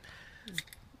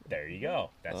there you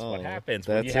go. That's what happens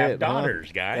when you have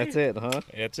daughters, guys. That's it, huh?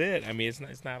 That's it. I mean,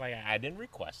 it's not like I didn't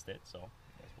request it, so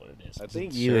that's what it is. I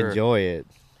think you enjoy it.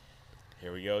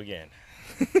 Here we go again.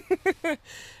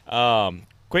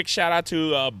 Quick shout out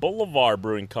to Boulevard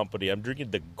Brewing Company. I'm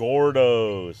drinking the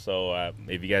Gordo. So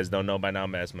if you guys don't know by now,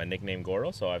 that's my nickname,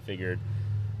 Gordo. So I figured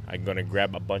I'm gonna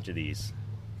grab a bunch of these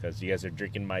because you guys are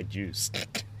drinking my juice.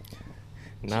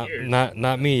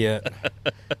 Not me yet.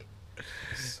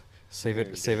 Save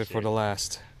it for the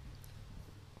last.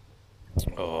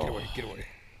 Oh, get away.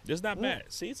 This is not bad.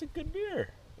 See, it's a good beer.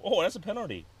 Oh, that's a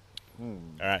penalty. All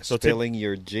right, so spilling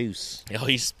your juice. Oh,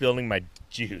 he's spilling my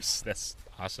juice. That's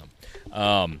awesome.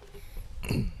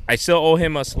 I still owe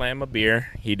him a slam of beer.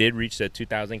 He did reach the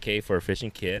 2,000K for a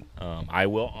fishing kit. I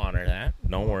will honor that.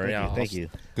 Don't worry. Thank you.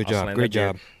 Good job. Great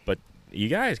job. But you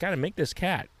guys got to make this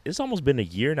cat. It's almost been a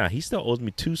year now. He still owes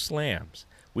me 2 slams.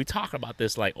 We talk about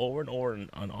this like over and over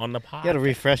on the pod. You got to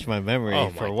refresh my memory.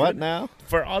 For what now?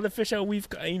 For all the fish that we've,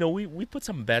 we put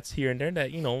some bets here and there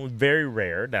that, very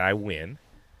rare that I win.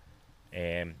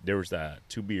 And there was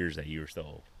 2 beers that you were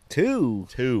still 2.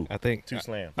 I think 2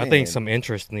 slams. I think some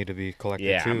interest need to be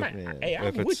collected too. Hey,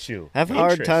 I'm with you. I have a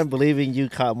hard time believing you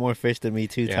caught more fish than me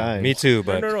 2 times. Me too,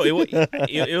 but no.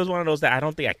 It was one of those that I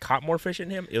don't think I caught more fish than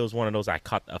him. It was one of those I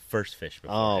caught a first fish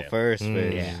before him. First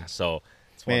fish. Yeah. So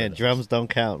man, drums don't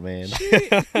count, man.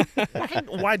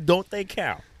 Why don't they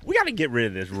count? We got to get rid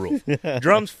of this rule.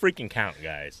 Drums freaking count,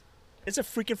 guys. It's a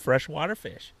freaking freshwater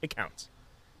fish. It counts.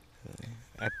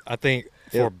 I think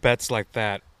for bets like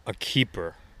that, a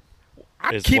keeper.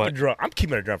 I'm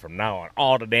keeping a drum from now on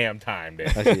all the damn time.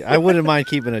 Actually, I wouldn't mind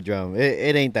keeping a drum.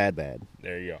 It ain't that bad.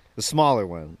 There you go. The smaller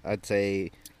one, I'd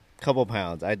say a couple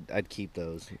pounds. I'd keep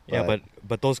those.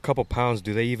 But those couple pounds,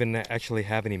 do they even actually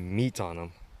have any meat on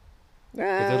them?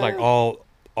 They're like all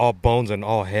bones and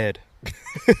all head.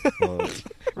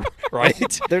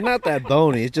 Right? They're not that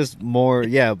bony. It's just more.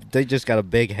 Yeah, they just got a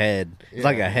big head. It's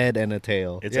like a head and a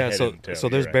tail. So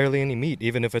there's barely any meat,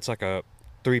 even if it's like a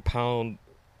 3-pound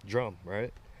drum,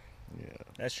 right? Yeah,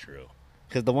 that's true.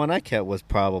 Because the one I kept was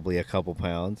probably a couple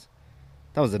pounds.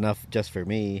 That was enough just for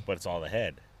me. But it's all the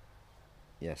head.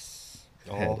 Yes,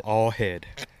 all head.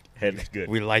 Head is good.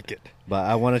 We like it. But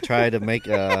I want to try to make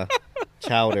a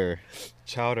chowder.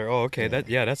 Chowder. Oh, okay.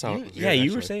 That sounds.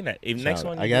 You were saying that. Next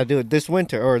one, I gotta do it this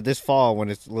winter or this fall when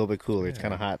it's a little bit cooler. It's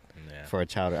kind of hot for a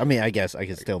chowder. I mean, I guess I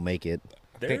could still make it.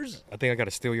 I think I got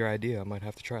to steal your idea. I might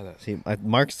have to try that. See,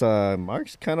 Mark's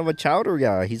kind of a chowder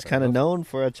guy. He's kind of known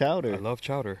for a chowder. I love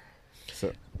chowder.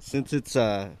 So since it's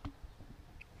kind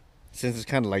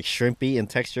of like shrimpy in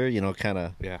texture, kind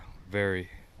of very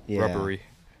rubbery.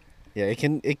 Yeah,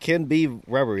 it can be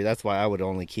rubbery. That's why I would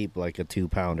only keep like a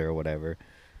 2-pounder or whatever.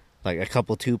 Like a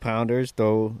couple 2-pounders,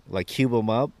 cube them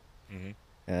up,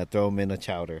 and throw them in a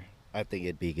chowder. I think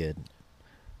it'd be good.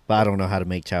 But I don't know how to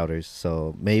make chowders,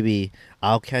 so maybe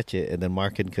I'll catch it and then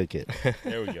Mark can cook it.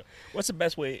 There we go. What's the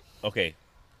best way? Okay,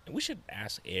 we should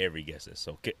ask every guest this.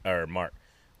 So, Mark,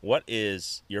 what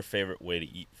is your favorite way to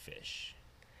eat fish,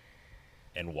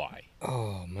 and why?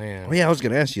 Oh man. Oh yeah, I was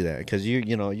gonna ask you that because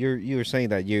you were saying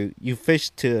that you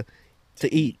fish to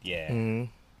eat. Yeah. Mm-hmm.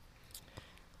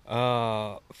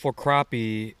 For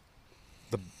crappie,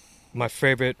 my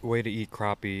favorite way to eat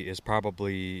crappie is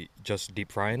probably just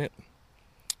deep frying it.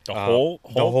 The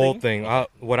whole thing. Okay.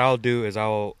 What I'll do is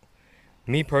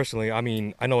me personally, I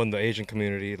mean, I know in the Asian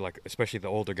community, like especially the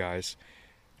older guys,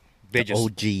 they just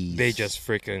OGs. They just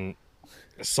freaking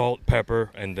salt,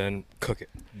 pepper, and then cook it.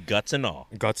 Guts and all.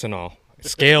 Guts and all.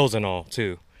 Scales and all,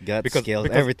 too. Guts, scales,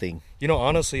 everything. You know,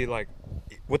 honestly, like,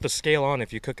 with the scale on,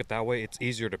 if you cook it that way, it's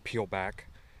easier to peel back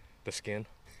the skin.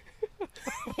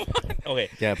 Okay.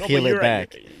 Yeah, peel it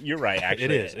back. You're right, actually.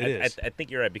 It is. I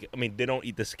think you're right. Because, I mean, they don't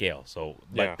eat the scale, so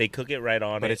but Yeah. they cook it right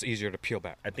on. But it's easier to peel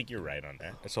back. I think you're right on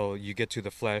that. So you get to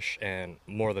the flesh and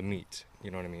more of the meat.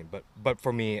 You know what I mean? But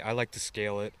for me, I like to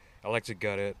scale it. I like to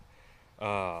gut it,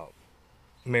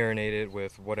 marinate it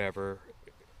with whatever.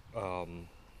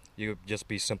 You just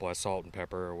be simple as salt and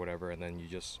pepper or whatever, and then you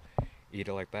just eat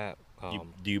it like that.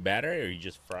 Do you batter it or you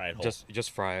just fry it whole?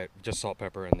 Just fry it, just salt,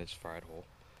 pepper, and then just fry it whole.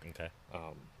 Okay.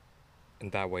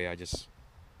 And that way, I just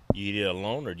You eat it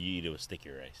alone or do you eat it with sticky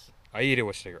rice? I eat it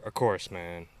with sticky. Of course,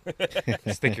 man.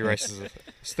 Sticky rice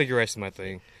is my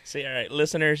thing. See, all right,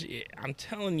 listeners, I'm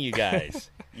telling you guys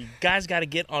got to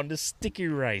get on the sticky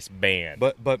rice band.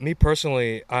 But me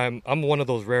personally, I'm one of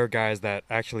those rare guys that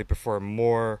actually prefer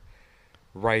more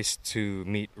rice to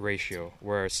meat ratio,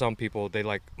 where some people they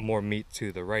like more meat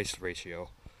to the rice ratio.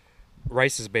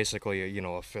 Rice is basically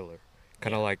a filler,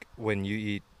 kind of like when you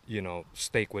eat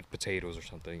steak with potatoes or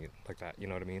something like that. You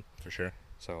know what I mean? For sure.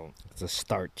 So it's a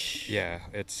starch. Yeah,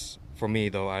 it's for me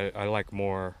though. I like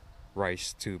more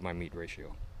rice to my meat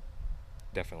ratio,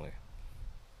 definitely.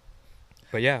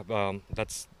 But yeah,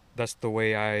 that's the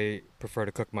way I prefer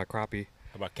to cook my crappie.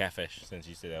 How about catfish? Since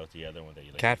you said that was the other one that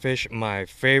you like. Catfish, my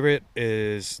favorite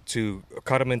is to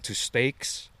cut them into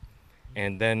steaks,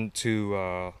 and then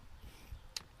to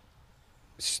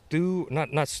stew,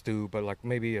 not stew, but like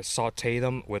maybe saute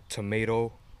them with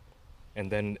tomato,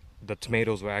 and then the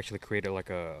tomatoes will actually create like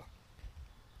a,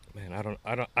 man,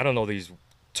 I don't know these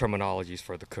terminologies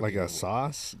for the cooking. Like a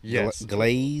sauce? Yes.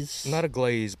 Glaze? Not a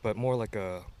glaze, but more like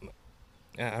a,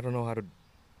 I don't know how to.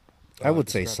 I would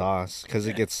say describe sauce because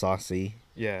it gets saucy. it.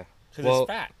 Yeah. Because it's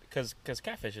fat. Because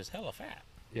catfish is hella fat.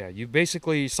 Yeah, you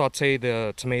basically saute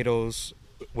the tomatoes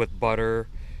with butter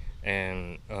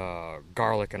and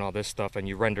garlic and all this stuff, and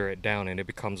you render it down, and it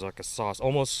becomes like a sauce,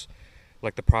 almost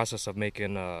like the process of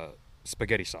making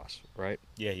spaghetti sauce, right?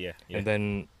 Yeah. And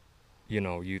then,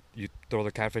 you throw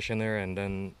the catfish in there, and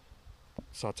then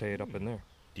saute it up in there.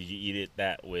 Did you eat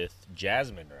that with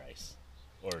jasmine rice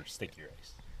or sticky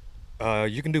rice?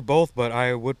 You can do both, but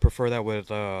I would prefer that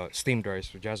with steamed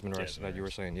rice, with jasmine rice that you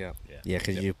were saying. Yeah. Yeah,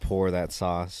 because you pour that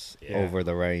sauce over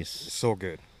the rice. It's so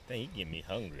good. Dang, you get me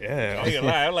hungry. Yeah. I'm not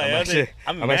gonna lie.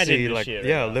 I'm I'm actually imagining like, this shit.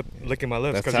 yeah, right licking my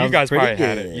lips That because you sounds guys probably pretty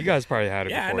had it. good. You guys probably had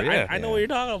it yeah, before. I know what you're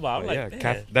talking about. But I'm like,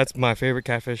 yeah, that's my favorite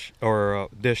catfish or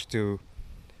dish to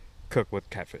cook with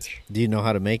catfish. Do you know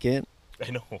how to make it?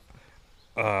 I know.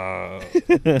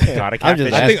 Got a I'm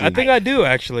just catfish. I think I do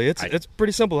actually. It's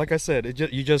pretty simple. Like I said,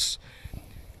 you just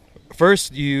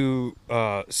first you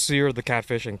sear the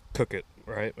catfish and cook it,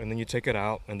 right? And then you take it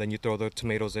out, and then you throw the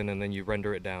tomatoes in, and then you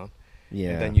render it down.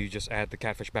 Yeah. And then you just add the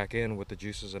catfish back in with the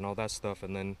juices and all that stuff,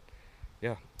 and then,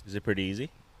 yeah. Is it pretty easy?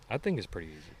 I think it's pretty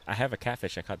easy. I have a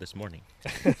catfish I caught this morning.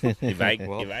 if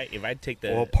I take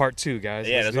the part 2, guys.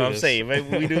 Yeah, Let's that's do what I'm this. saying. If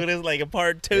we do this like a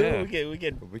part 2, Yeah. we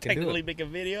can do technically it. make a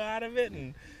video out of it.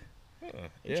 And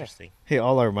interesting. Hey,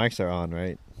 all our mics are on,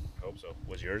 right? Hope so.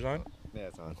 Was yours on? Yeah,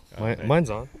 it's on. Okay. Mine's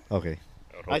on. Okay.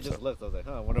 would I hope just so. looked. I was like,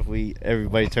 huh, what if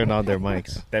everybody turned on their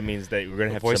mics? That means that we're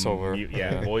gonna have voiceover. Some,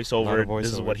 Yeah. A lot voiceover. of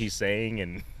This is voiceovers. what he's saying,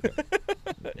 and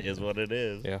is what it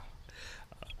is. Yeah.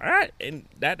 All right, and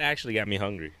that actually got me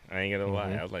hungry. I ain't gonna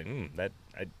lie. Mhm. I was like,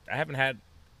 I haven't had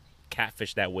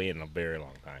catfish that way in a very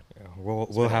long time. Yeah, we'll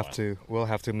been a we'll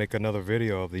have to make another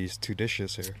video of these 2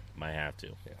 dishes here. Might have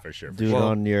to for sure. Do it Well,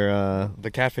 on your. The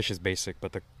catfish is basic,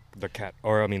 but the the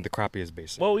crappie is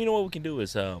basic. Well, you know what we can do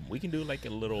is we can do like a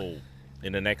little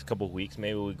in the next couple of weeks.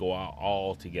 Maybe we go out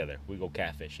all together. We go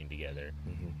catfishing together,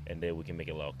 and then we can make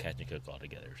a little catch and cook all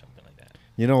together or something like that.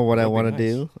 You know what I That'd be want to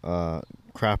nice. do?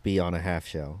 Crappie on a half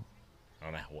shell.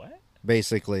 On that what?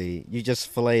 Basically, you just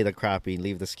fillet the crappie,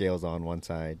 leave the scales on one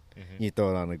side. Mm-hmm. You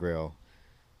throw it on the grill.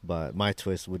 But my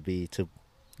twist would be to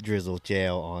drizzle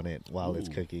gel on it while it's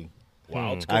Ooh. cooking.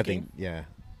 While it's I cooking? think, yeah.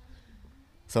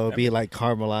 So it'd be like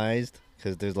caramelized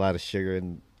because there's a lot of sugar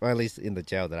in, or at least in the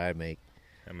gel that I make,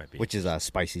 That might be. which is a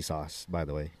spicy sauce, by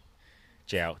the way.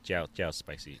 Jow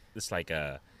spicy. It's like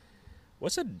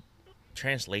what's a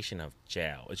translation of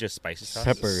jow? It's just spicy sauce.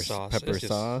 Peppers, Sauce. pepper It's just-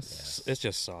 sauce. It's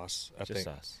just sauce. I Just think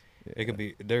sauce. it can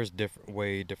be. There's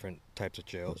different types of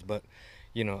gels, but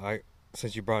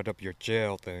since you brought up your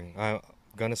gel thing, I'm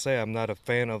gonna say I'm not a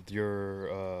fan of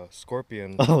your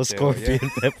scorpion. Oh, gel, scorpion yeah.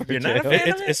 pepper You're not a gel. fan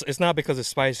of it? It's not because it's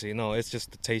spicy. No, it's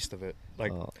just the taste of it.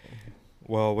 Like, Oh.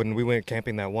 well, when we went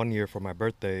camping that one year for my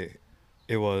birthday,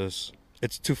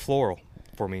 it's too floral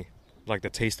for me. Like the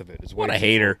taste of it is What way a too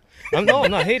hater. full. No,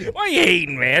 I'm not hating. Why you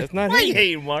hating, man? It's not Why you hating.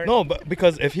 hating, Mark? No, but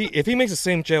because if he makes the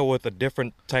same gel with a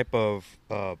different type of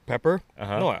pepper,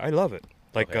 no, I love it.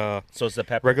 Like Okay. So it's the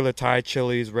pepper. regular Thai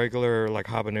chilies, regular like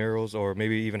habaneros, or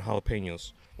maybe even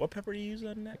jalapenos. What pepper do you use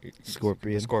on that?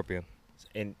 Scorpion. Scorpion.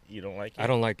 And you don't like it? I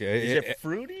don't like it. Is it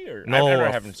fruity or? No, I've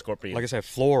never having scorpion. Like I said,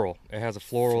 floral. It has a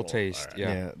floral Floral, taste. alright.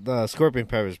 Yeah. The scorpion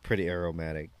pepper is pretty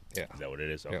aromatic. Yeah. Is that what it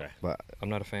is? Okay. But I'm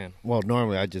not a fan. well,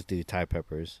 normally I just do Thai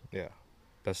peppers. Yeah.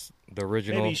 That's the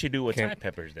original. Maybe you should do with Thai can't,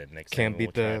 peppers then next Can't time.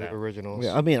 beat We'll try it the out. originals.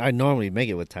 Yeah, I mean, I normally make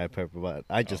it with Thai pepper, but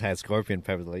I just had scorpion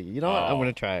peppers. Like, you know what? I'm Oh.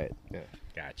 gonna try it. Yeah.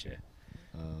 Gotcha.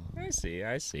 I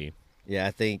see. Yeah,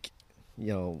 I think,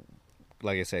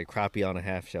 like I said, crappie on a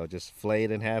half shell. Just flay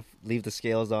it in half, leave the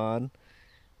scales on,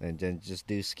 and then just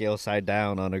do scale side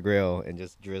down on a grill and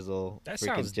just drizzle. That freaking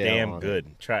sounds gel damn on it.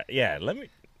 good. Try. Yeah. Let me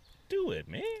do it,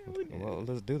 man. Well,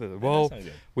 let's do this. that Well, sounds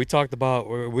good. we talked about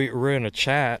we're in a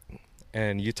chat,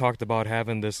 and you talked about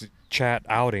having this chat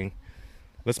outing.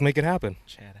 Let's make it happen.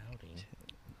 Chat outing.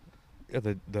 Yeah,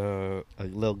 the A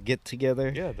little get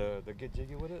together. yeah the get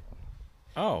jiggy with it.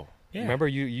 Oh, yeah. Remember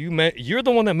you're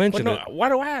the one that But mentioned no, it why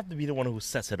do I have to be the one who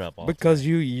sets it up? All the because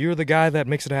time? you're the guy that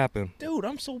makes it happen. Dude,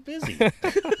 I'm so busy.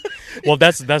 Well,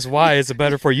 that's why it's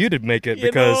better for you to make it You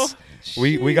because know,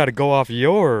 we got to go off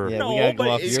your Yeah, No, we gotta but go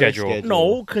off it- your schedule.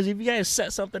 No, because if you guys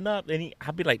set something up, then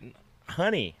I'll be like,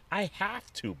 honey, I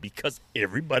have to because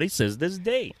everybody says this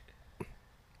date.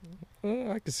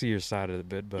 I can see your side of the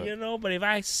bit, but But if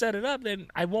I set it up, then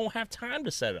I won't have time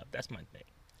to set it up. That's my thing.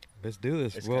 let's do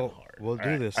this. It's We'll kinda hard. we'll All do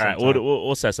right. this. All right, sometime.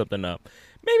 we'll set something up.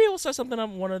 Maybe we'll set something up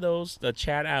one of those, the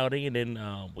chat outing, and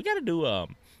then we got to do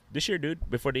this year, dude.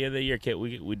 Before the end of the year, Kit,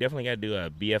 we definitely got to do a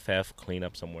BFF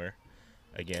cleanup somewhere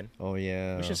again. Oh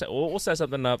yeah. We should we'll set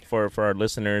something up for our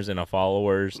listeners and our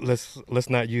followers. Let's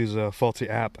not use a faulty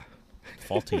app.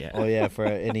 Faulty. Oh yeah, for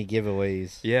any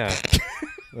giveaways. Yeah.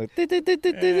 Like,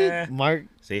 Eh. Mark,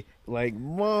 See,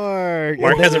 Mark.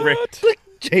 Mark hasn't read.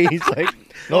 Jay's like,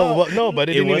 No, but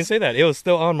it didn't even was- say that. It was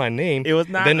still on my name. It was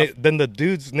not Then a- then the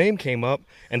dude's name came up,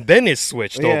 and then it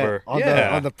switched over. on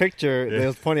yeah. the picture, it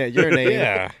was pointing at your name.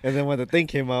 Yeah. And then when the thing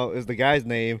came out, it was the guy's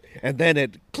name, and then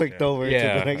it clicked over to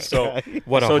Yeah. the next So- guy.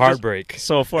 What a So just- heartbreak.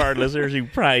 So for our listeners who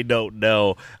probably don't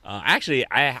know, actually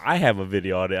I have a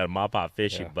video on it on MaPop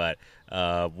Fishing, Yeah. but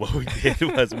what we did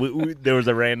was there was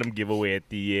a random giveaway at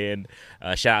the end.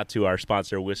 Shout out to our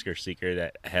sponsor Whisker Seeker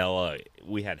that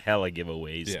we had hella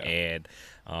giveaways, Yeah. and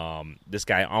this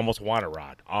guy almost won a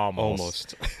rod,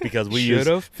 almost because we Should used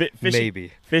have, fishing,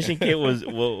 maybe. Fishing Kit was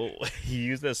he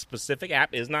used a specific app.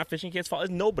 It's not Fishing Kit's fault.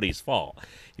 It's nobody's fault.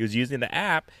 He was using the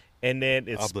app. And then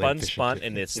it I'll blame spun, Fishing Kit.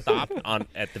 and it stopped on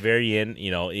at the very end.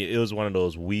 It was one of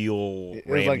those wheel It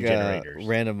was random like generators, a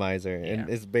randomizer, and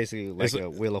Yeah. it's basically like It's a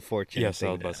Wheel of Fortune. Yes, I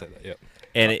thing was about now. to say that. Yep.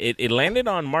 and it landed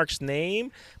on Mark's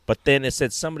name, but then it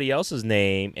said somebody else's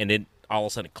name, and then all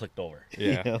of a sudden it clicked over.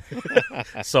 Yeah.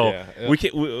 So Yeah. we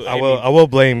can. I will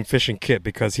blame Fishing Kit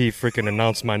because he freaking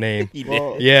announced my name. He did.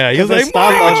 Well, Yeah, he was Because like, it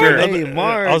stopped on your Mark! name,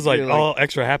 Mark. I was like You're all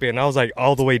extra happy, and I was like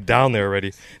all the way down there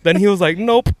already. Then he was like,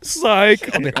 "Nope,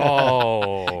 psych." I'm like,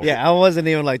 "Oh, yeah, I wasn't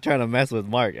even like trying to mess with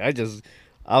Mark.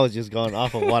 I was just going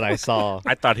off of what I saw.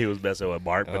 I thought he was messing with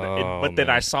Mark, but Oh, but then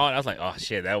I man. saw it. I was like, oh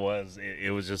shit,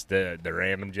 it was just the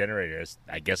random generator.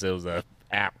 I guess it was a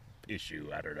app issue.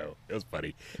 I don't know. It was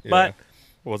funny, but.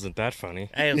 wasn't that funny?"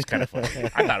 It was kind of funny.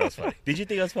 I thought it was funny. Did you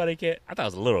think it was funny, Kit? I thought it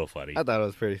was a little funny. I thought it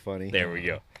was pretty funny. There we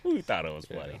go. We thought it was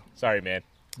funny. Sorry, man.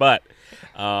 But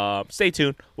stay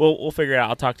tuned. We'll figure it out.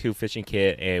 I'll talk to Fishing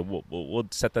Kit, and we'll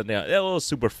set that down. It was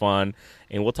super fun,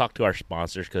 and we'll talk to our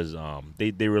sponsors because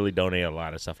they really donated a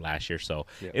lot of stuff last year. So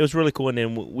Yeah. it was really cool. And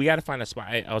then we got to find a spot.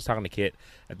 I was talking to Kit.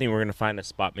 I think we're gonna find a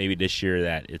spot maybe this year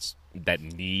that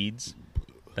needs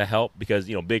the help because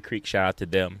Big Creek. Shout out to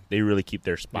them. They really keep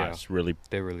their spots really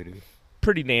They really do.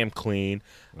 pretty damn clean.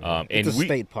 It's a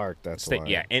state park. That's why.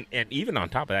 Yeah, and even on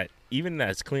top of that, even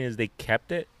as clean as they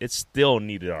kept it, it still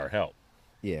needed our help.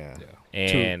 Yeah. Yeah,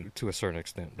 And to a certain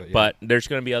extent, but, yeah. but there's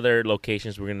going to be other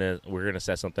locations we're gonna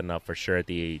set something up for sure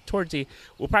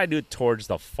we'll probably do it towards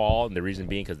the fall, and the reason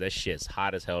being because that shit's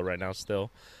hot as hell right now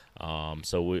still.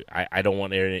 So I don't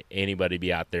want anybody to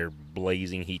be out there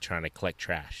blazing heat trying to collect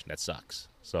trash. That sucks.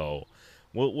 So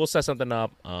we'll set something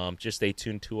up. Just stay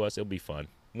tuned to us. It'll be fun.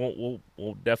 We'll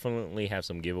definitely have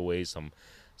some giveaways,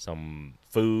 some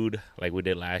food like we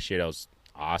did last year. That was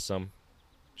awesome.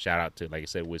 Shout out to, like I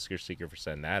said, Whisker Seeker for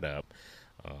setting that up.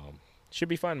 Should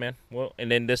be fun, man. Well,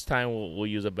 and then this time we'll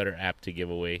use a better app to give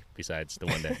away besides the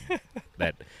one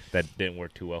that didn't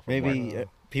work too well. For Maybe Mark.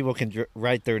 people can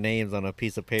write their names on a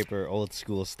piece of paper, old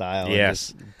school style. Yes.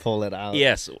 And just pull it out.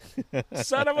 Yes.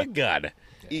 Son of a gun.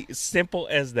 Simple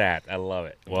as that. I love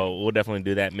it. Well, we'll definitely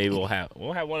do that. Maybe we'll have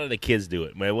one of the kids do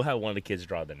it. Maybe we'll have one of the kids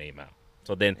draw the name out.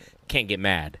 So then can't get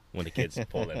mad when the kids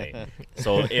pull the name.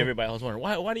 So everybody else wondering,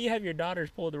 why do you have your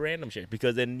daughters pull the random shit?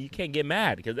 Because then you can't get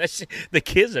mad because the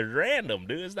kids are random,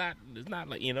 dude. It's not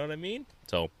like, you know what I mean?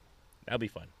 So that'll be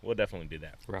fun. We'll definitely do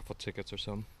that. Raffle tickets or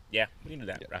something. Yeah, we can do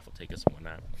that. Yeah. Raffle tickets and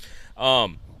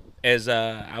whatnot. As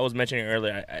I was mentioning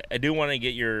earlier, I do want to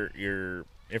get your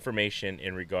information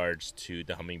in regards to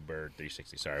the Hummingbird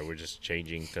 360. Sorry, we're just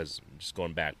changing because I'm just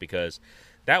going back because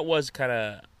that was kind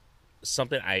of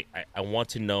something I want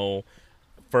to know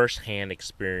firsthand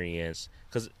experience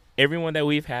because everyone that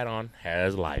we've had on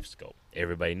has LiveScope.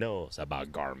 Everybody knows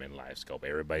about Garmin LiveScope.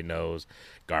 Everybody knows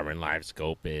Garmin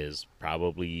LiveScope is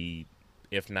probably,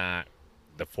 if not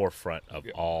the forefront of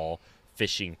all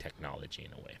fishing technology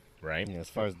in a way, right? Yeah, as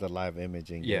far as the live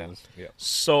imaging goes. Yeah.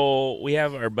 So we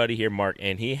have our buddy here, Mark,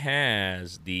 and he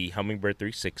has the Hummingbird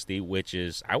 360, which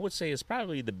is, I would say, is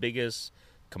probably the biggest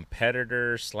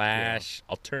competitor /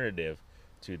 alternative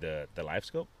to the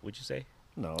LiveScope. Would you say?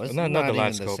 No, it's not not the even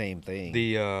LiveScope. the same thing.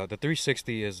 The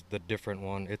 360 is the different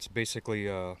one. It's basically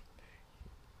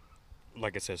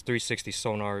like it says 360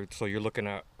 sonar, so you're looking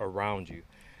at around you.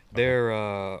 Their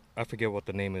I forget what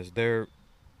the name is. Their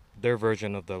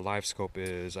version of the LiveScope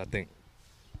is, I think,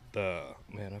 I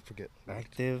forget.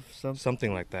 Active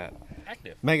Something like that.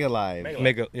 Active. Mega Live.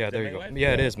 Yeah, there you go. Mega Live?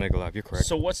 Yeah, it is Mega Live. You're correct.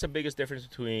 So what's the biggest difference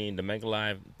between the Mega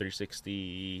Live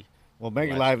 360? Well,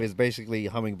 Mega Live is basically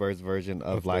Hummingbird's version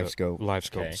of LiveScope.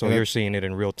 LiveScope. Okay. So you're seeing it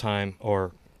in real time,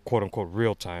 or quote unquote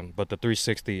real time. But the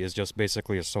 360 is just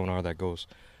basically a sonar that goes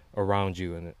around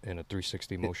you in a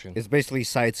 360 motion. It's basically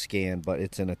side scan, but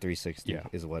it's in a 360. Yeah.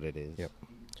 Is what it is. Yep.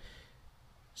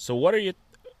 So what are your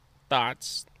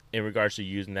thoughts in regards to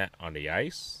using that on the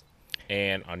ice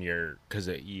and on because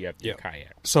you have your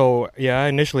kayak? So I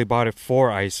initially bought it for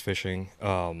ice fishing,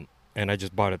 and I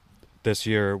just bought it this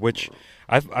year, which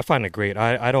I find it great.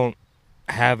 I don't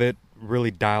have it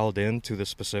really dialed in to the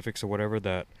specifics or whatever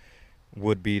that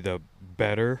would be the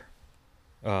better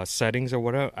settings or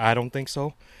whatever. I don't think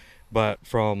so. But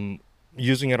from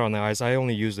using it on the ice, I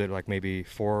only used it like maybe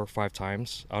 4 or 5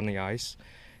 times on the ice,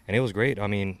 and it was great. I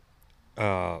mean,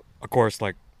 of course,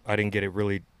 like I didn't get it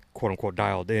really quote unquote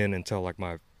dialed in until like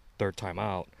my 3rd time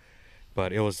out,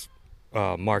 but it was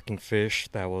marking fish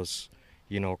that was,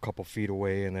 a couple feet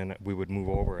away, and then we would move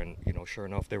over, and sure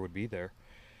enough, they would be there.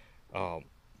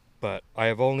 But I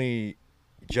have only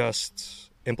just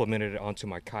implemented it onto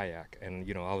my kayak, and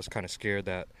I was kind of scared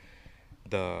that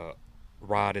the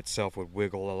rod itself would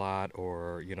wiggle a lot,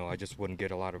 or I just wouldn't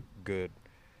get a lot of good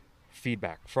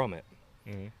feedback from it.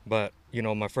 Mm-hmm. But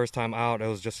my first time out, it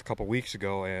was just a couple weeks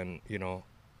ago, and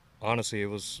honestly, it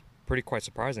was quite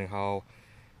surprising how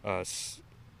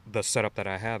the setup that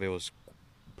I have, it was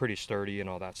pretty sturdy and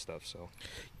all that stuff. So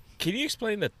can you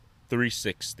explain the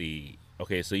 360?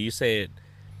 Okay, so you said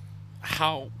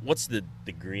what's the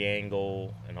degree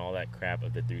angle and all that crap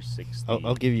of the 360?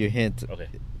 I'll give you a hint. Okay.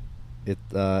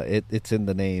 It's in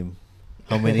the name.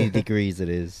 How many degrees it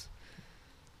is?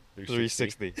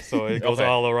 360. So it goes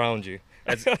all around you.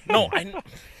 No, I know.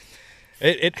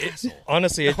 It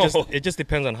honestly, it just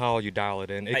depends on how you dial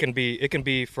it in. It can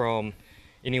be from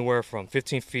anywhere from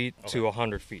 15 feet to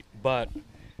 100 feet. But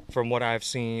from what I've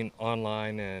seen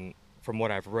online and from what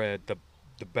I've read, the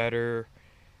better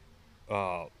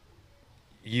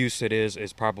use it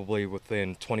is probably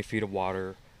within 20 feet of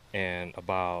water and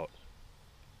about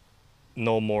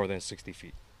no more than 60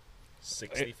 feet.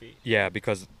 60 feet? Yeah,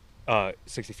 because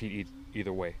 60 feet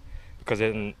either way. Because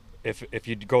then if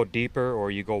you go deeper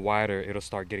or you go wider, it'll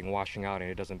start washing out, and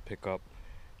it doesn't pick up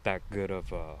that good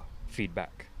of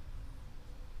feedback.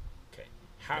 Okay.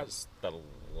 How's the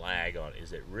lag on?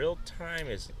 Is it real time?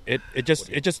 It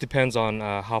just depends on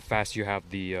how fast you have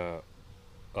the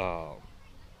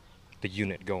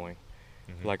unit going.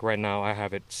 Mm-hmm. Like right now, I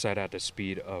have it set at the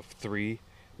speed of 3,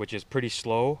 which is pretty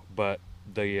slow, but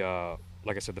the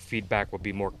like I said, the feedback will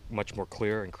be much more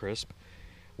clear and crisp.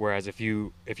 Whereas if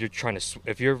you're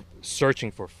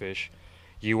searching for fish,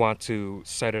 you want to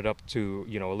set it up to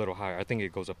a little higher. I think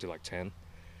it goes up to like 10,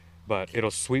 but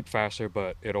it'll sweep faster,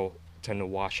 but it'll tend to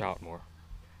wash out more.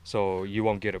 So you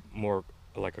won't get a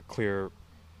clear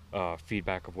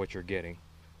feedback of what you're getting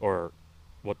or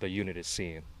what the unit is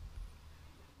seeing.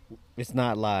 It's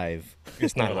not live.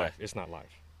 It's not live. It's not live.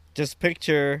 Just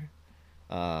picture.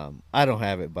 I don't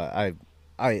have it, but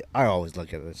I always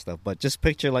look at this stuff. But just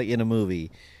picture like in a movie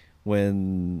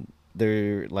when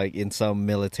they're like in some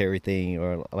military thing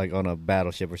or like on a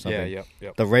battleship or something.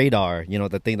 Yep. The radar,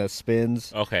 the thing that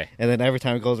spins. Okay. And then every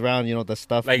time it goes around, the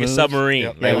stuff Like moves. a submarine.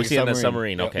 Yep. Like Yeah, we like a see in the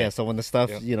submarine. submarine. Okay. Yeah, so when the stuff,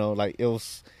 Yep. like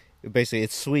basically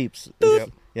it sweeps. Yep.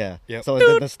 Yeah. Yep. So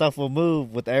then the stuff will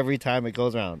move with every time it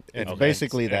goes around. It's And-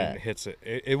 basically and that. hits it.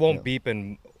 It won't Yeah. beep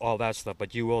and all that stuff,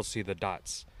 but you will see the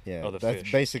dots Yeah, of the that's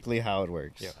fish. basically how it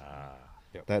works.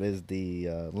 Yep. That is the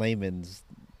layman's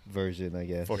version, I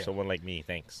guess. For someone like me,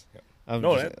 thanks. I'm,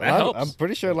 No, just- that a lot of- helps. I'm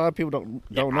pretty sure a lot of people don't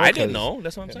know. I didn't 'cause know.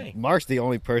 That's what I'm saying. Mark's the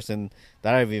only person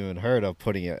that I've even heard of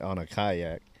putting it on a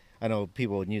kayak. I know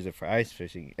people would use it for ice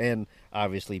fishing, and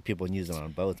obviously people use it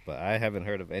on boats, but I haven't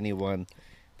heard of anyone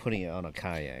putting it on a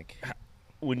kayak.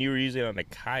 When you were using it on a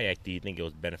kayak, do you think it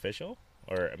was beneficial?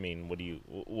 Or I mean,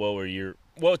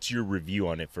 what's your review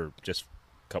on it for just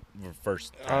for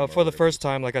first time or For the whatever? first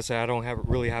time, like I said, I don't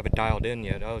really have it dialed in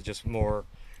yet. I was just more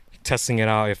testing it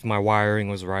out if my wiring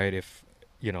was right, if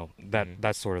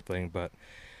that sort of thing. But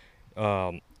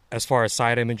as far as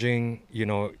side imaging,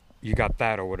 you got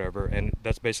that or whatever, and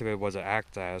that's basically what it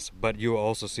acts as. But you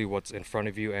also see what's in front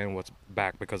of you and what's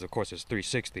back, because of course it's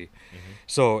 360.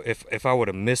 So if I would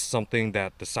have missed something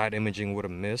that the side imaging would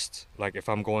have missed, like if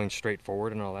I'm going straight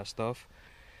forward and all that stuff,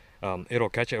 it'll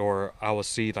catch it, or I will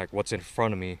see like what's in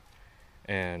front of me,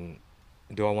 and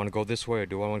do I want to go this way or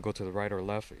do I want to go to the right or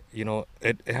left?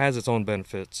 It has its own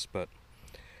benefits, but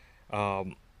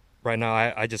right now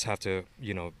I just have to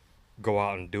go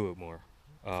out and do it more.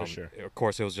 For sure. Of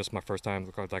course, it was just my first time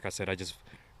because, like I said, I just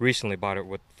recently bought it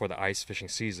for the ice fishing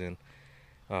season.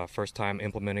 First time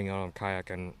implementing it on kayak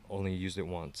and only used it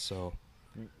once. So,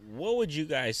 What would you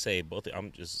guys say?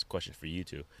 This is a question for you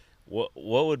two. What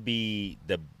would be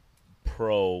the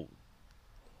pro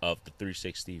of the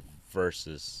 360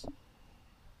 versus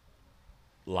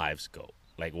live scope?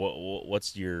 Like,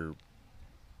 what's the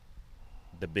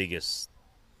biggest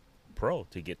pro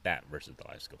to get that versus the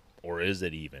live scope, or is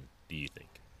it even? Do you think?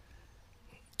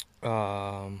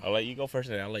 I'll let you go first,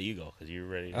 and I'll let you go because you're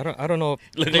ready. I don't know.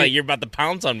 Look like you're about to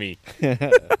pounce on me. I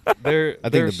think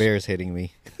the bear's hitting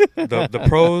me. the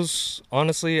pros,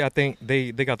 honestly, I think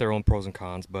they got their own pros and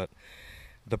cons, but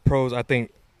the pros, I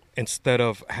think, instead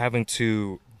of having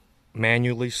to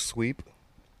manually sweep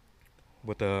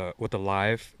with the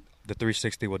live, the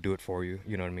 360 will do it for you.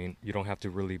 You know what I mean? You don't have to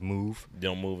really move.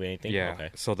 Don't move anything. Yeah. Okay.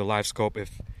 So the live scope,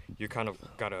 if you kind of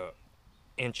gotta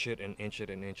inch it,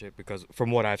 because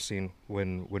from what I've seen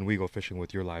when we go fishing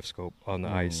with your live scope on the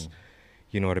ice,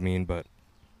 you know what I mean. But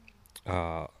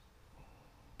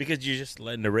Because you're just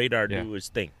letting the radar Yeah. do its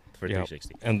thing for Yeah.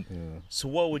 360. and So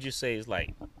what would you say is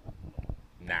like,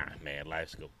 nah, man, live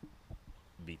scope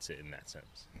beats it in that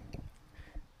sense.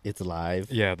 It's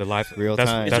live. yeah, the live Real that's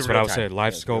time. that's It's what real I would time. say.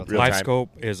 Live Yeah, scope, real live time. scope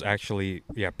is actually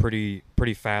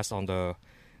pretty fast on the,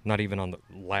 not even on the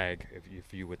lag,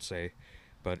 if you would say,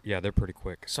 but yeah, they're pretty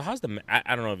quick. So how's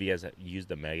I don't know if you guys have used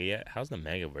the Mega yet. How's the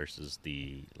Mega versus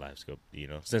the live scope?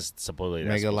 Since supposedly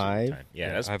that's Mega supposed to be Live? time. Yeah,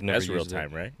 Yeah, that's I've never real used it.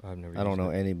 time, right? I've never. I don't used know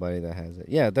it. anybody that has it.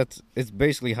 Yeah, it's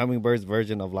basically Hummingbird's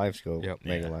version of Live Scope. Yep.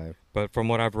 Mega Yeah. Live. But from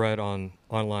what I've read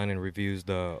online and reviews,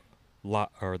 the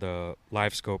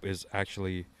live scope is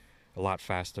actually a lot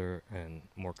faster and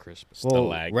more crisp. The Well,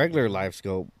 lag. regular Live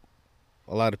Scope,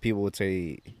 a lot of people would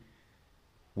say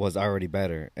was already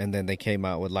better, and then they came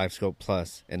out with Live Scope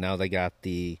Plus, and now they got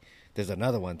there's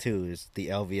another one too. It's the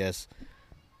LVS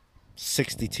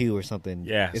 62 or something.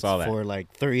 Yeah, it's saw that. for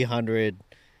like 300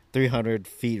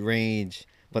 feet range,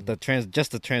 but the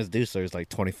transducer is like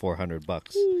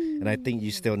 $2,400, and I think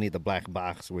you still need the black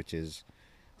box, which is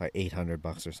like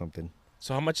 $800 or something.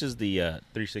 So how much is the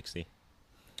 360?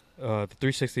 The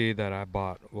 360 that I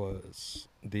bought was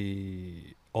the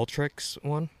Ultrex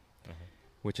one,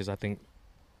 which is I think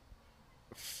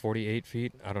 48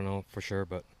 feet. I don't know for sure,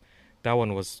 but that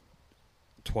one was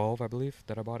 12, I believe,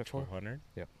 that I bought it for. 1200.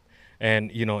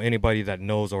 And anybody that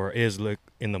knows or is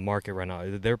in the market right now,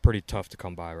 they're pretty tough to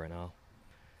come by right now.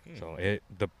 So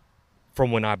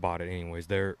from when I bought it, anyways,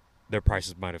 their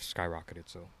prices might have skyrocketed.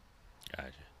 So,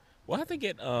 Gotcha. We'll have to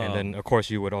get. and then of course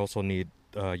you would also need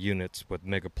units with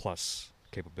Mega Plus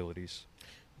capabilities.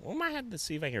 We might have to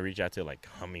see if I can reach out to like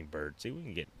Hummingbird. See if we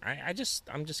can get.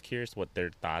 I'm just curious what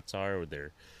their thoughts are,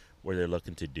 or what they're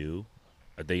looking to do.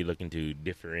 Are they looking to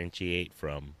differentiate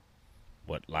from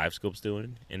what Live Scope's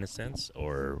doing in a sense,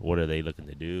 or what are they looking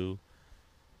to do?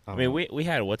 I mean, we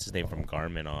had what's his name from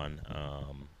Garmin on.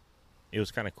 It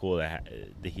was kind of cool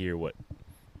to hear what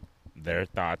their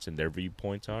thoughts and their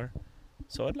viewpoints are.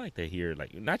 So I'd like to hear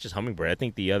like not just Hummingbird. I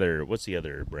think what's the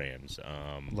other brands?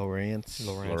 Lowrance.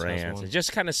 Lowrance has one. And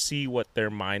just kind of see what their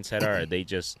mindset are. Are they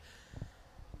just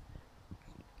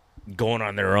going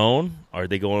on their own? Are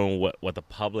they going with what the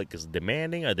public is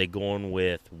demanding? Are they going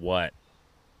with what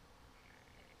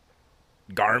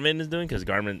Garmin is doing? Because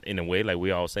Garmin, in a way, like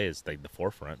we all say, is like the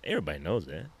forefront. Everybody knows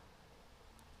it.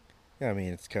 Yeah, I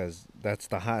mean, it's because that's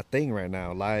the hot thing right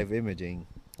now, live imaging.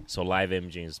 So live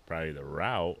imaging is probably the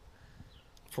route.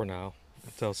 For now,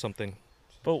 until something.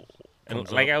 But and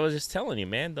Comes like up. I was just telling you,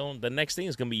 man, the next thing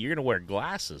is gonna be you're gonna wear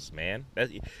glasses, man.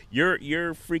 Your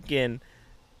freaking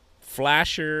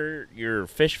flasher, your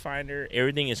fish finder,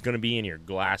 everything is gonna be in your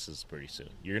glasses pretty soon.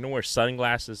 You're gonna wear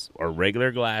sunglasses or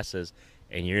regular glasses,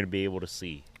 and you're gonna be able to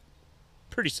see.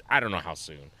 I don't know how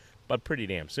soon, but pretty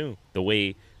damn soon. The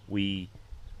way we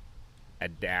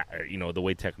adapt, or, the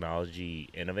way technology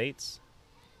innovates,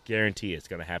 guarantee it's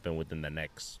gonna happen within the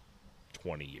next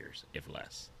 20 years, if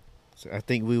less. So I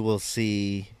think we will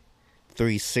see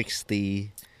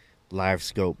 360 live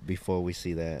scope before we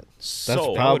see that. That's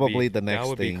So probably the next that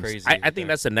would thing. be crazy. I think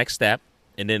that's the next step,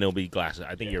 and then it'll be glasses.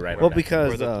 I think you're right. Well, on that.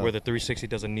 because where the 360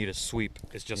 doesn't need a sweep.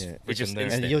 It's just Yeah. It's just there.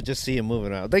 instant. and you'll just see it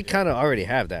moving around. They kind of already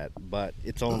have that, but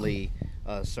it's only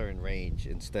a certain range.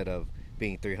 Instead of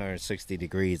being 360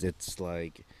 degrees, it's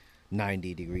like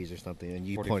 90 degrees or something, and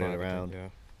you point it 45, I think, around. yeah.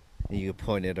 And you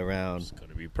point it around. It's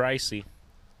gonna be pricey.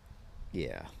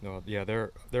 Yeah. No, yeah,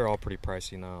 they're all pretty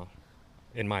pricey now,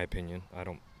 in my opinion. I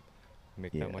don't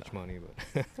make Yeah. that much money,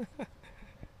 but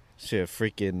Shit,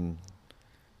 freaking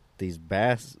these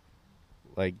bass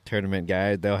like tournament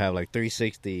guys, they'll have like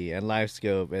 360 and live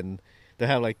scope, and they'll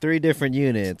have like 3 different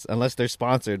units unless they're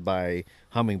sponsored by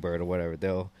Hummingbird or whatever.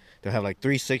 They'll have like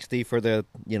 360 for the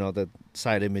the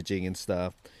side imaging and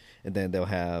stuff, and then they'll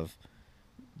have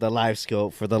the live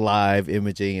scope for the live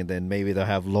imaging, and then maybe they'll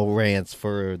have Lowrance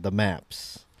for the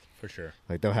maps. For sure.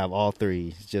 Like they'll have all 3.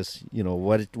 It's just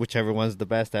whichever one's the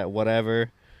best at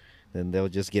whatever, then they'll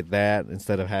just get that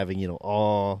instead of having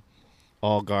all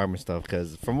Garmin stuff.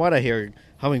 Because from what I hear,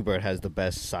 Hummingbird has the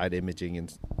best side imaging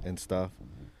and stuff,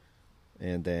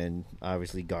 and then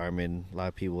obviously Garmin. A lot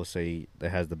of people say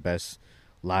that has the best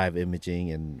live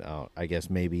imaging, and I guess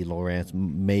maybe Lowrance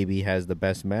maybe has the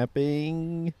best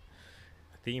mapping.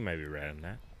 I think you might be right on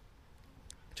that.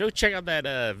 Joe, check out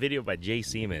that video by Jay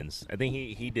Siemens. I think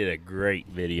he did a great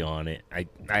video on it. I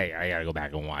gotta go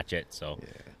back and watch it. So,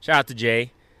 Shout out to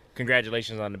Jay.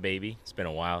 Congratulations on the baby. It's been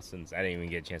a while since I didn't even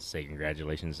get a chance to say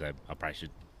congratulations. I probably should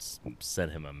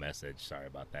send him a message. Sorry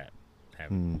about that.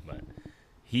 But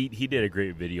he did a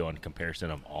great video on comparison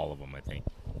of all of them. I think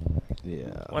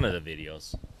Yeah. one of the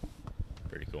videos,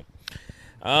 pretty cool.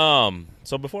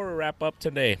 So before we wrap up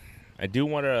today, I do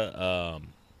want to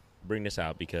bring this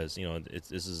out because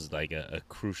this is like a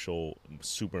crucial,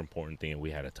 super important thing that we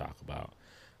had to talk about.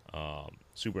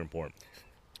 Super important,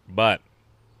 but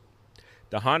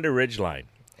the Honda Ridgeline.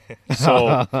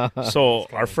 So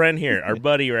our friend here, our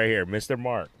buddy right here, Mr.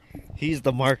 Mark. He's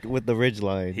the Mark with the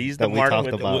Ridgeline. He's that the we Mark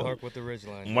talked with the- about. Mark with the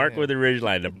Ridgeline. Mark with the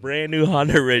Ridgeline, the brand new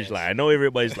Honda Ridgeline. I know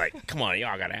everybody's like, come on,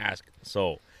 y'all gotta ask.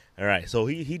 So, all right. So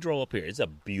he drove up here. It's a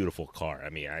beautiful car. I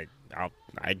mean,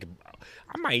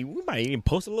 we might even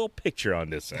post a little picture on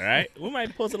this. All right, we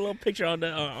might post a little picture on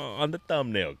the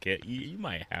thumbnail, kid. You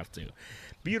might have to.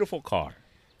 Beautiful car,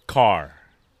 truck.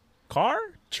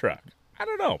 I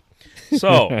don't know.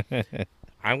 So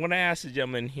I'm gonna ask the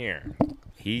gentleman here.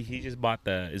 He just bought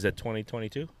is that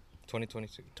 2022?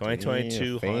 2022.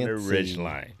 2022 Yeah, Honda fancy.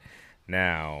 Ridgeline.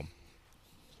 Now,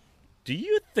 do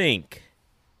you think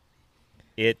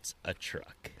it's a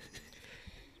truck?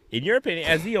 In your opinion,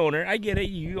 as the owner, I get it.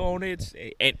 You own it.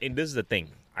 And this is the thing.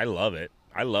 I love it.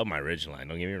 I love my Ridgeline.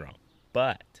 Don't get me wrong.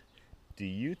 But do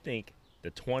you think the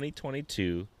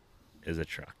 2022 is a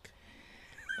truck?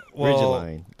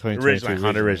 Ridgeline. 2022 Ridgeline,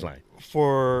 Honda Ridgeline.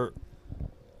 For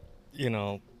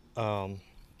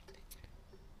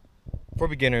for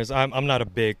beginners, I'm not a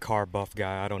big car buff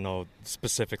guy. I don't know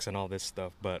specifics and all this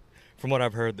stuff, but from what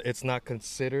I've heard, it's not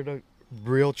considered a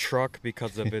real truck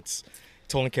because of its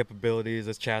towing capabilities,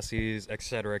 its chassis, et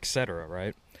cetera,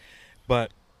 right?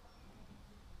 But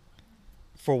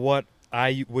for what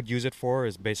I would use it for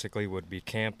is basically would be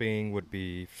camping, would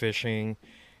be fishing,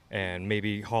 and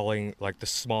maybe hauling like the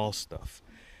small stuff.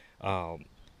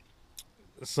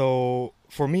 So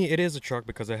for me, it is a truck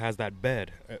because it has that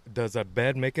bed. Does that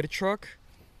bed make it a truck?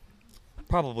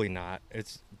 Probably not.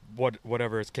 It's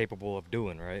whatever it's capable of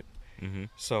doing, right? Mm-hmm.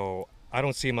 So I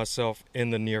don't see myself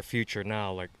in the near future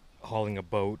now, like hauling a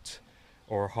boat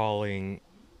or hauling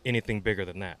anything bigger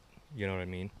than that. You know what I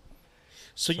mean?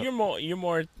 So you're more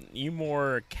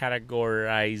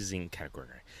categorizing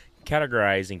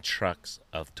trucks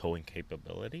of towing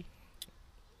capability.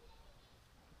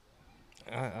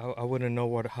 I wouldn't know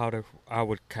I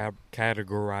would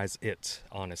categorize it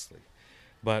honestly,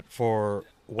 but for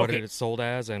what Okay. it's sold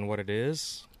as and what it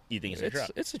is, You think it's a truck?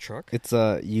 it's a truck, It's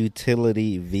a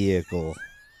utility vehicle.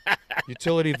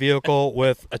 utility vehicle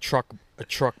with a truck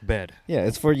bed. Yeah,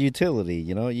 it's for utility.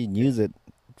 You know, you can use it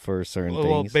for certain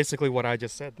Well, things. basically what I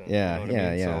just said. Then, Yeah, you know what I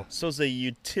mean? yeah. So So it's a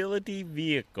utility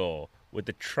vehicle with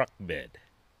a truck bed.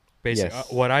 basically,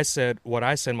 Yes. what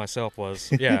I said myself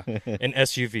was, yeah, an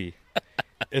SUV.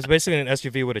 It's basically an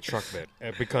SUV with a truck bed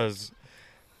because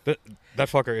that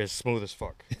fucker is smooth as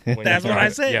fuck. when you That's what drive I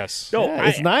it. said. Yes. No, Yeah,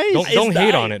 it's nice. Don't hate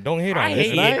nice. on it. Don't hate on I it. hate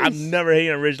It's it. nice. I've never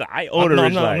hated on Ridgeline. I own a No,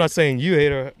 Ridgeline. I'm not saying you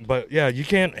hate her, but yeah, you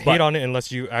can't hate But- on it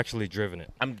unless you actually driven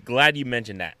it. I'm glad you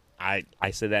mentioned that. I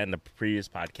said that in the previous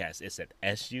podcast. It's an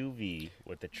SUV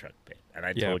with a truck bed, and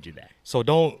I Yeah. told you that. So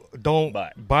don't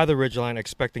But- buy the Ridgeline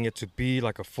expecting it to be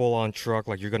like a full on truck,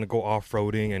 like you're gonna go off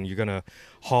roading and you're gonna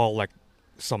haul like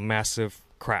some massive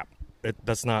crap.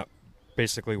 That's not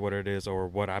basically what it is or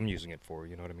what I'm using it for.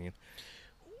 You know what I mean?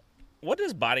 What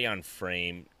does body on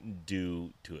frame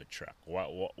do to a truck?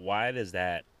 Why is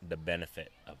that the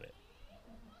benefit of it?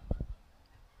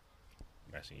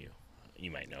 I'm asking you.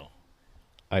 You might know.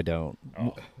 I don't.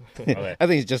 Oh, okay. I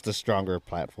think it's just a stronger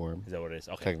platform, Is that what it is?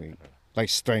 Okay. technically, like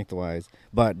strength wise.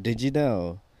 But did you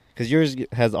know? Because yours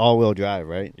has all-wheel drive,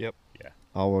 right? Yep. Yeah,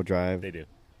 All-wheel drive. they do.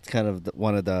 It's kind of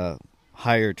one of the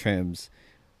higher trims.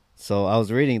 So I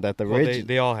was reading that the Well, Ridge.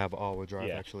 they all have all-wheel drive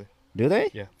Yeah. actually. Do they?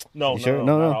 Yeah. No, You no, sure? no,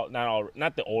 No, not no. all, not all,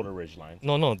 not the older Ridgeline.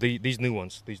 No, these new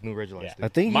ones, these new Ridgelines. Yeah. I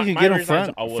think My- you can my get them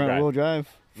Ridgeline's all-wheel front-wheel drive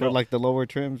for No. like the lower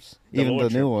trims, The even lower the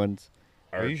new trim. ones,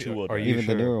 Or Are you two sure? wheel Are drive. you even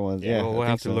the sure? newer ones. Yeah, Yeah, Well, I we'll think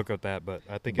have to so. look at that, but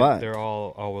I think But- they're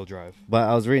all-wheel drive. But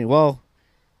I was reading, well,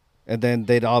 and then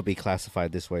they'd all be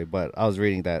classified this way. But I was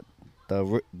reading that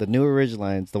the newer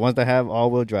Ridgelines, the ones that have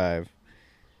all-wheel drive,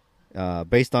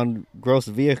 based on gross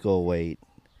vehicle weight,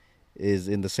 is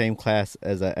in the same class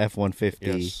as a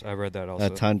F-150, Yes, I read that also. a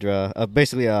Tundra,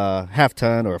 basically a half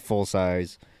ton or a full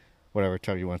size, whatever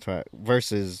truck you want to try.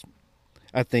 Versus,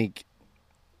 I think,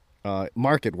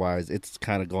 market wise, it's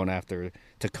kind of going after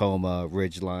Tacoma,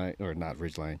 Ridgeline, or not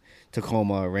Ridgeline,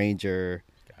 Tacoma, Ranger,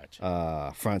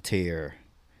 Gotcha. Frontier,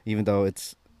 even though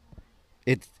it's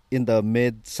in the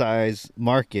mid-size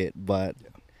market, but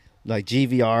like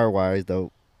GVR wise, the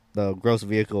gross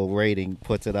vehicle rating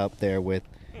puts it up there with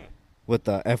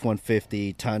the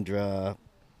F-150, Tundra,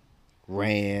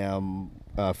 Ram,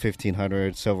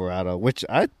 1500, Silverado, which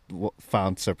I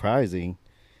found surprising.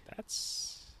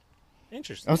 That's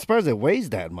interesting. I'm surprised it weighs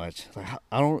that much. Like,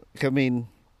 I mean,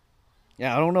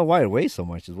 yeah, I don't know why it weighs so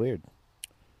much. It's weird.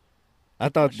 I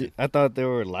thought they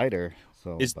were lighter.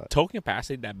 So Is but- tow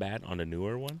capacity that bad on the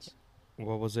newer ones?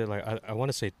 What was it like? I want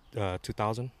to say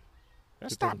 2,000.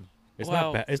 That's 2,000. not. It's well,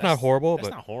 not bad. It's that's- not horrible, That's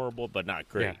but not horrible, but not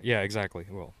great. yeah, exactly.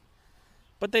 Well,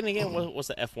 But then again, what's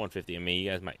the F-150? I mean,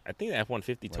 you guys might. I think the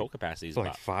F-150 tow capacity is it's like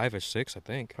about 5 or 6, I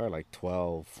think. Probably like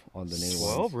 12 on the new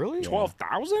 12, ones. really?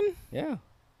 12,000. Yeah,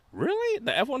 Really?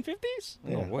 The F-150s?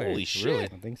 Yeah. No way. Holy shit! Really? I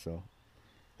think so.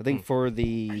 I think for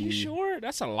the Are you sure?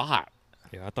 That's a lot.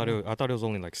 Yeah, I thought it was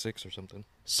only like 6 or something.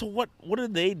 So what do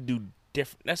they do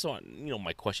different? That's what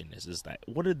my question is that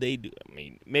what do they do? I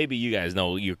mean, maybe you guys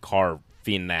know your car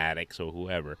fanatics or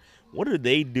whoever. What do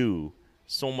they do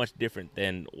so much different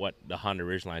than what the Honda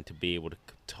Ridgeline to be able to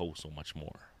tow so much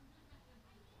more?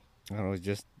 I don't know, it's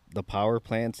just the power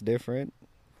plant's different.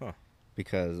 Huh.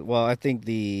 Because, well, I think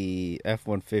the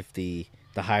F-150,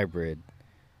 the hybrid,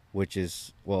 which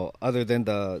is, well, other than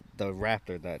the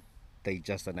Raptor that they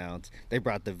just announced, they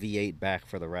brought the V8 back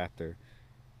for the Raptor,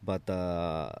 but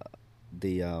the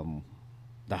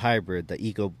hybrid, the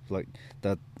Eco, like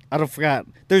I don't forgot.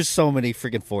 There's so many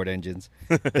freaking Ford engines.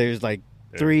 There's like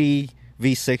 3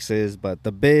 V6s, but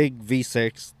the big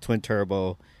V6 twin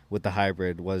turbo with the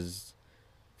hybrid was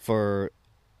for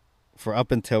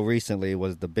up until recently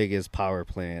was the biggest power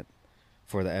plant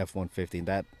for the F-150.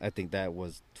 That I think that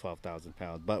was 12,000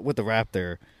 pounds. But with the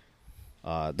Raptor,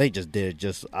 they just did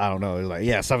just I don't know. Like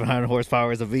 700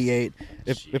 horsepower is a V8.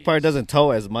 It probably doesn't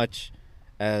tow as much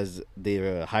as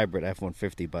the hybrid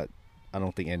F-150, but I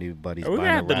don't think anybody's. We're buying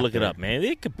gonna have a to look it Raptor. up, man.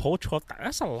 They could pull 12,000.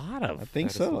 That's a lot I of. think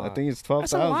That is a so. I lot. think it's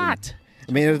That's a 12,000. lot.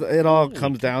 I mean, it all Holy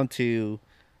comes cow. down to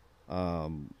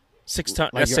 6 tons.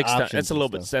 like That's your 6 tons. options That's a and little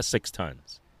bit. stuff. That's 6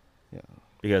 tons. Yeah.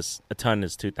 Because a ton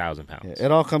is 2,000 pounds. Yeah,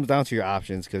 it all comes down to your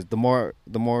options because the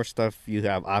more stuff you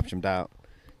have optioned out,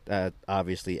 that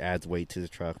obviously adds weight to the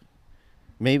truck.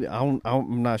 Maybe I'm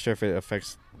not sure if it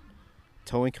affects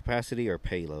towing capacity or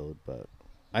payload, but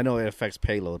I know it affects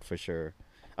payload for sure.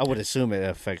 I would assume it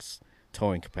affects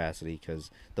towing capacity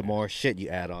because the more shit you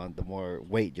add on, the more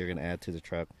weight you're gonna add to the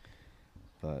truck.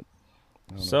 But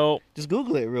So just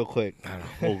Google it real quick. I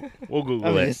don't know, we'll Google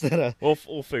I mean, it. instead of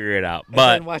We'll figure it out. and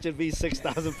But watch it be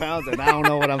 6,000 pounds, and I don't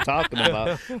know what I'm talking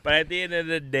about. but at the end of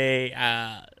the day,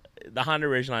 the Honda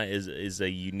Ridgeline is a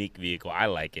unique vehicle. I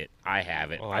like it. I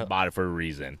have it. Oh, I bought it for a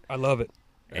reason. I love it.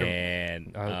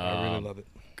 And I really love it.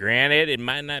 Granted, it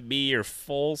might not be your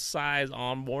full size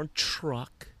onboard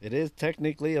truck. It is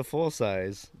technically a full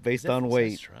size based Is it on full-size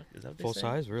weight. truck? Is that what they Full say?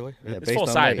 size, really? Yeah, It's based full on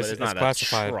size, weight. but it's not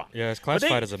classified. a truck. Yeah, it's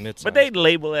classified as a mid-size. But they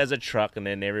label it as a truck, and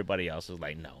then everybody else is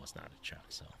like, no, it's not a truck.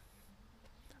 So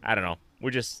I don't know.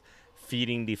 We're just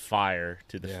feeding the fire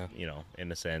to the, in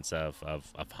the sense of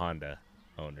Honda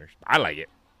owners. I like it.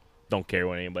 Don't care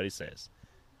what anybody says.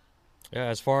 Yeah,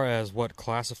 as far as what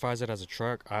classifies it as a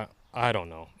truck, I don't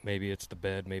know. Maybe it's the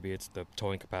bed. Maybe it's the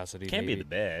towing capacity. Can't be the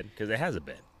bed because it has a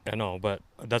bed. I know, but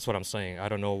that's what I'm saying. I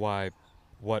don't know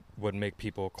what would make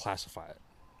people classify it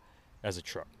as a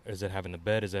truck. Is it having the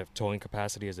bed? Is it towing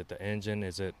capacity? Is it the engine?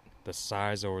 Is it the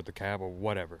size or the cab or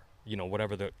whatever?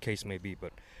 Whatever the case may be.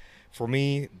 But for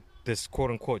me, this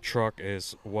quote-unquote truck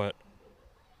is what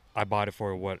I bought it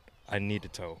for, what I need to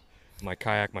tow. My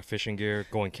kayak, my fishing gear,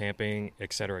 going camping,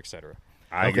 et cetera, et cetera.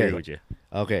 I agree with you.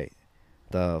 Okay.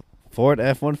 The Ford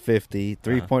F-150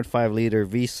 3.5 liter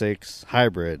V6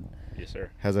 hybrid Yes,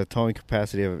 sir. has a towing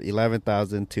capacity of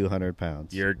 11,200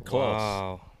 pounds. You're close.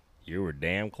 Wow. You were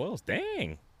damn close.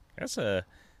 Dang. That's a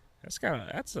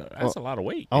lot of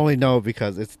weight. I only know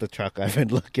because it's the truck I've been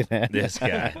looking at. This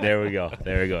guy. There we go,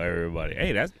 everybody.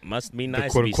 Hey, that must be nice. The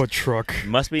quote-unquote truck.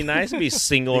 Must be nice to be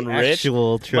single and rich.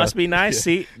 Actual truck. Must be nice.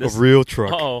 See, A real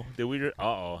truck. Uh-oh. Did we?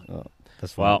 Uh-oh. Oh,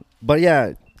 that's fine. Well, but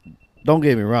yeah, don't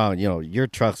get me wrong. Your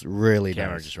truck's really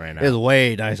camera nice. just ran out. It's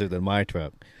way nicer than my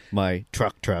truck. My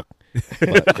truck.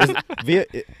 But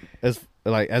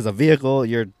as a vehicle,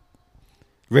 your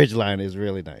Ridgeline is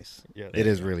really nice. Yeah, It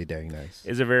is really dang nice.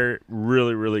 It's a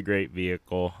really, really great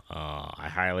vehicle. I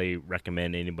highly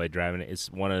recommend anybody driving it. It's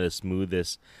one of the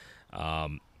smoothest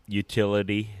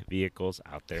utility vehicles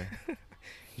out there.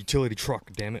 Utility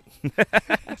truck, damn it.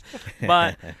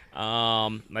 But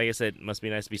like I said, must be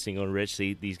nice to be single and rich.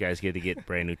 See, these guys get to get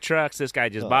brand new trucks. This guy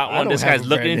just bought one. This guy's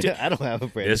looking into. I don't have a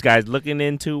brand. This guy's looking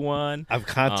into one. I've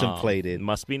contemplated.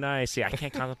 Must be nice. See, I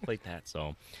can't contemplate that.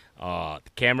 So, the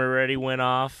camera already went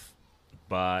off,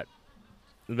 but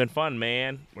it's been fun,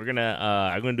 man. I'm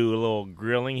gonna do a little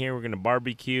grilling here. We're gonna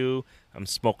barbecue. I'm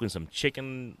smoking some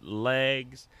chicken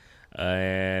legs,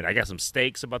 and I got some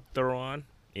steaks about to throw on.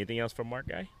 Anything else from Mark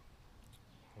Guy?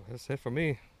 That's it for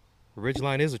me.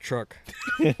 Ridgeline is a truck.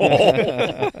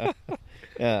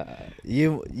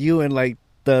 You and like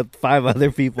the 5 other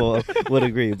people would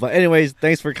agree. But anyways,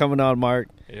 thanks for coming on, Mark.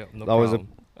 Yeah, no always problem.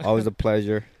 Always a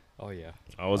pleasure. Oh, yeah.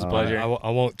 Always a pleasure. I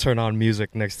won't turn on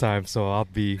music next time, so I'll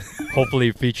be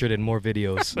hopefully featured in more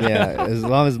videos. Yeah, as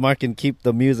long as Mark can keep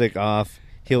the music off,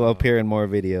 he'll appear in more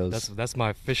videos. That's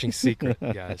my fishing secret,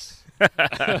 guys.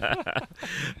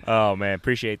 Oh man,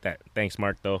 appreciate that. Thanks,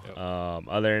 Mark. Though.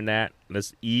 Other than that,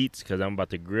 let's eat because I'm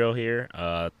about to grill here.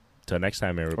 Till next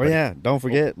time, everybody. Oh yeah, don't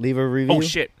forget leave a review. Oh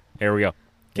shit! Here we go.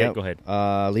 Okay, go ahead.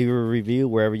 Leave a review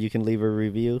wherever you can leave a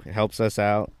review. It helps us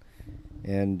out,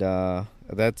 and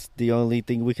that's the only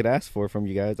thing we could ask for from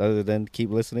you guys, other than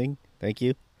keep listening. Thank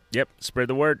you. Yep, spread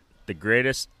the word. The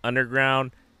greatest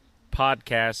underground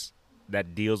podcast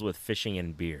that deals with fishing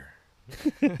and beer.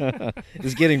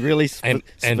 It's getting really and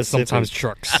sometimes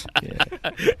trucks. Yeah.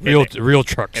 Real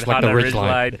trucks And like the Honda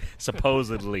Ridgeline.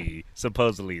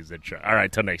 supposedly is a truck. All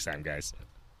right, till next time, guys.